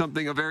sounds like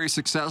something a very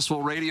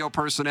successful radio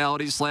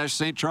personality /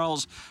 St.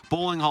 Charles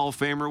Bowling Hall of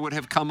Famer would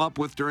have come up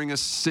with during a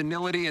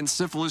senility and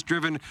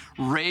syphilis-driven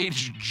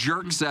rage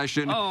jerk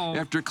session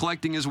after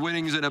collecting his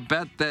winnings in a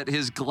bet that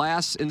his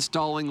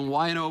glass-installing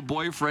wino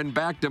boyfriend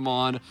backed him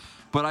on.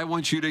 But I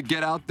want you to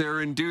get out there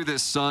and do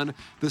this, son.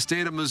 The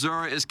state of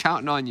Missouri is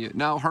counting on you.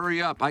 Now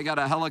hurry up. I got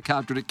a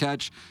helicopter to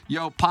catch.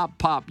 Yo,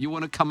 Pop, you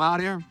want to come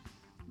out here?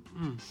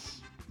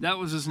 That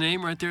was his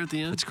name right there at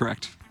the end? That's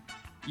correct.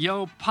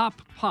 Yo,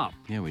 Pop.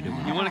 Yeah, we did.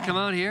 You want to come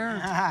out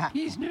here?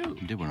 He's new.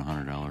 We did win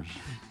 $100.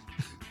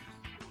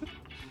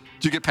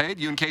 Did you get paid?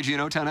 You and KG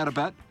and O-Town had a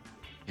bet?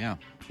 Yeah.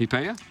 He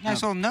pay you?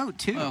 Nice little note,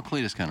 too. Well,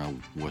 Cletus kind of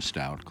wussed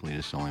out.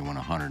 Cletus only won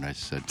 100. I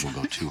said, we'll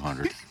go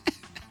 200.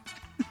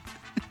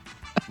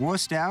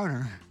 Wussed out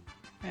or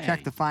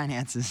check the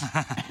finances?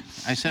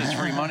 I said, it's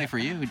free money for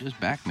you. Just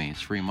back me.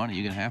 It's free money.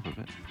 You get half of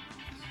it.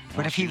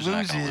 But if he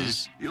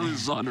loses, he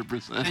loses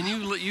 100%. And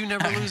you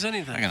never lose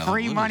anything.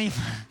 Free money.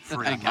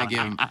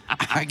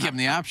 I give him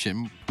the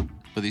option.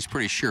 With these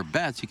pretty sure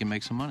bets, he can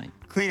make some money.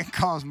 Cletus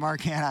calls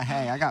Mark Hanna,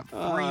 "Hey, I got free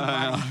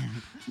money."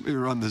 Let me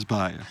run this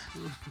by you.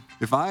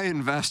 If I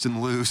invest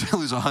and lose, I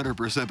lose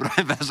 100%. But if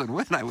I invest and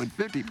win, I win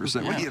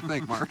 50%. What do you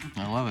think, Mark?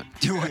 I love it.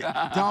 Do it.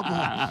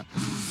 Double.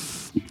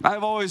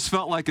 I've always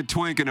felt like a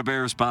twink in a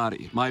bear's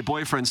body. My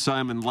boyfriend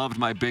Simon loved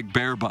my big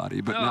bear body,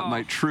 but not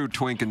my true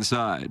twink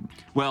inside.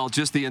 Well,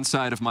 just the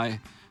inside of my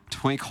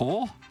twink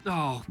hole.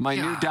 Oh, my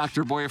new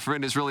doctor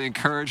boyfriend has really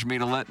encouraged me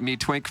to let me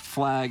twink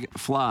flag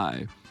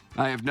fly.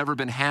 I have never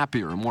been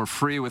happier or more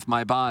free with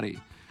my body.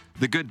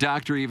 The good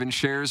doctor even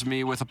shares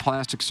me with a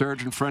plastic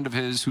surgeon friend of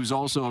his who's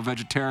also a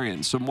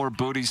vegetarian, so more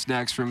booty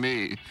snacks for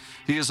me.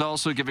 He is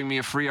also giving me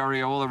a free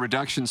areola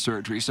reduction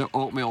surgery, so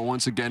oatmeal will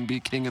once again be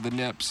king of the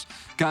nips.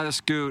 Gotta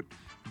scoot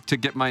to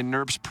get my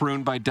nerps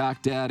pruned by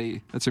Doc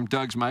Daddy. That's from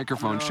Doug's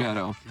microphone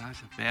shadow.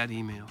 Gosh, a bad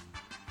email.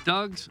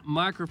 Doug's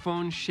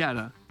microphone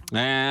shadow.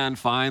 And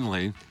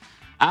finally,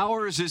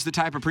 ours is the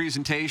type of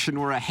presentation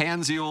where a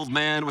handsy old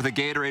man with a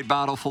Gatorade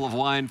bottle full of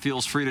wine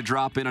feels free to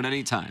drop in at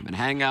any time and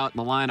hang out in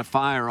the line of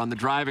fire on the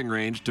driving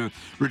range to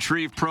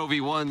retrieve Pro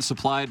V1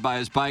 supplied by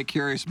his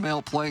bi-curious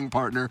male playing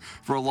partner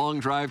for a long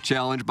drive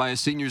challenge by a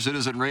senior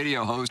citizen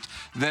radio host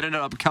that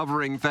ended up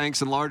covering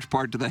thanks in large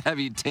part to the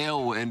heavy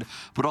tailwind,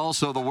 but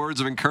also the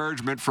words of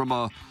encouragement from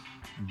a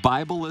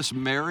Bibleless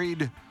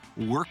married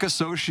work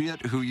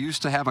associate who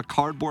used to have a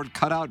cardboard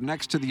cutout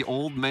next to the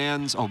old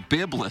man's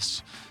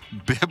bibless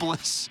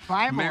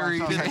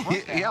married.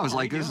 I was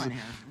like, this is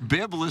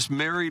bibless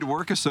married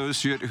work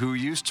associate who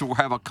used to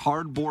have a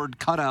cardboard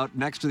cutout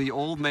next to the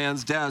old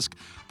man's desk,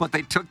 but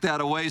they took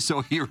that away,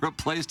 so he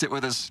replaced it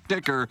with a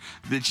sticker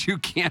that you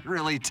can't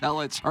really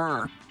tell it's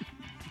her.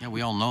 Yeah,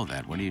 we all know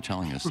that. What are you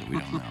telling us that we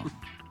don't know?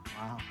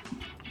 Wow.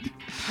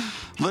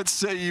 Let's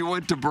say you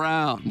went to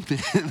Brown.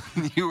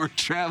 You were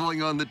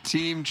traveling on the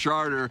team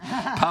charter,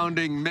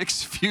 pounding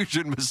mixed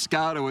fusion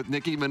Moscato with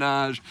Nicki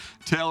Minaj,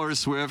 Taylor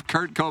Swift,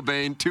 Kurt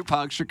Cobain,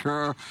 Tupac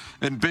Shakur,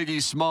 and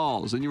Biggie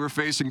Smalls. And you were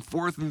facing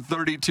 4th and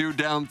 32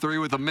 down 3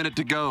 with a minute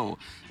to go.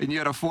 And you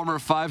had a former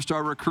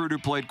 5-star recruit who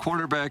played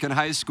quarterback in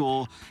high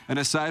school, and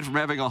aside from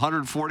having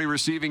 140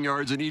 receiving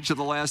yards in each of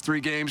the last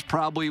 3 games,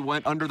 probably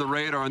went under the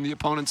radar in the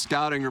opponent's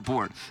scouting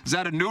report. Is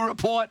that a new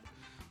report?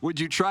 Would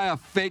you try a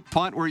fake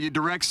punt where you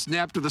direct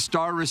snap to the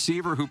star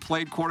receiver who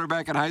played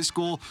quarterback in high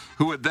school,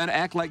 who would then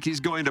act like he's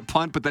going to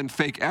punt, but then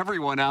fake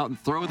everyone out and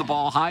throw the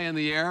ball high in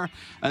the air,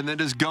 and then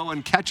just go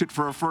and catch it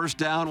for a first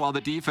down while the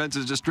defense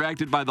is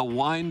distracted by the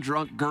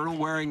wine-drunk,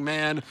 girdle-wearing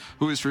man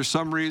who is for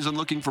some reason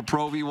looking for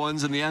Pro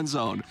V1s in the end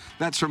zone?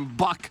 That's from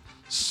Buck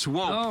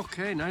Swope.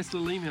 Okay, nice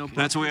little email. Buck.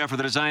 That's what we have for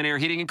the Design Air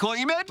Heating and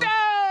Cooling Midday!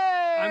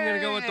 I'm going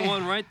to go with the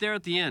one right there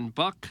at the end,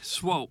 Buck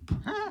Swope.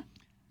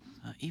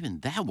 Even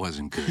that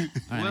wasn't good.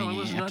 But Well, it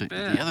was not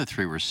bad. The other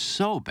 3 were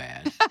so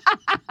bad.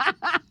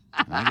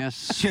 I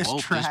guess Just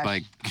Swope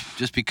trash.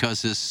 just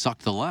because this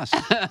sucked the less.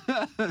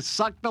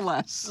 Suck the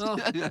less. Oh,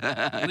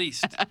 at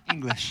least.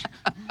 English.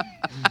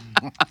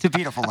 It's a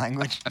beautiful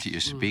language. Do you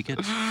speak it?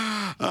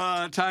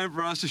 Time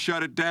for us to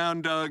shut it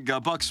down, Doug.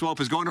 Buck Swope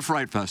is going to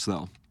Fright Fest,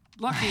 though.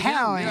 Lucky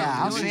Hell him. yeah,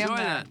 I'll He'll see him enjoy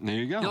there. that. There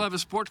you go. He'll have a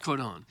sport coat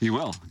on. He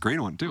will.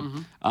 Green one,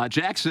 too.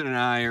 Jackson and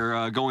I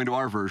are going to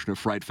our version of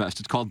Fright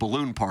Fest. It's called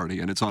Balloon Party,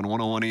 and it's on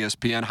 101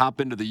 ESPN.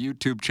 Hop into the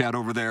YouTube chat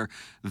over there.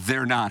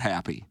 They're not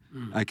happy,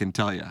 I can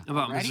tell you.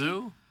 About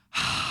Mizzou?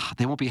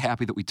 They won't be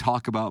happy that we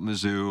talk about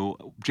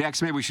Mizzou.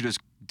 Jackson, maybe we should just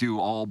do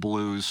all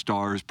Blues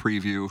Stars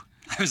preview.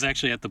 I was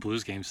actually at the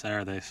Blues game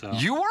Saturday, so.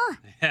 You were?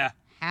 Yeah.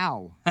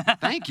 How?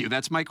 Thank you.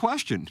 That's my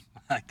question.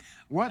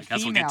 What I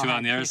guess we'll get to it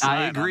on the other I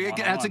side. agree. on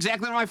That's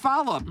exactly my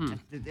follow-up.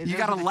 You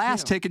got a There's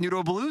lass two. taking you to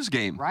a Blues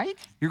game. Right?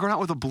 You're going out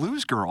with a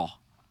Blues girl.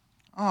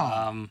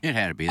 It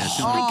had to be. That's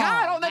the Oh, only, my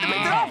God.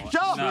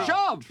 Oh, that's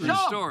shove. True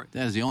story.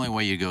 that is the only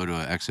way you go to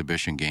an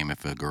exhibition game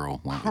if a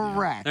girl went with you.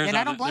 Correct. And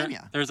I don't blame you.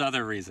 There's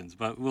other reasons,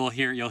 but you'll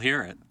hear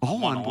it.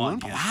 Oh, on Balloon.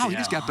 Yes, Wow, you yeah.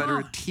 just got better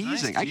at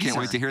teasing. I can't teaser.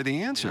 wait to hear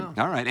the answer.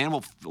 All right, and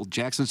well,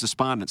 Jackson's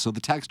despondent, so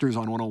the texters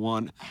on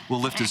 101 will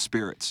lift his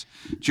spirits.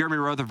 Jeremy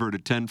Rutherford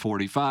at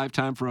 10:45.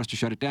 Time for us to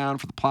shut it down.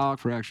 For the Plow,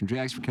 for Action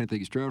Jackson, for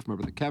Kenneth Strode, from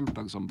over the Kevin, for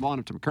Douglas on Vaughn,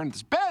 and Tim McKernan.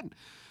 This has been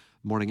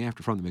Morning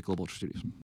After from the Michelob Ultra Studios.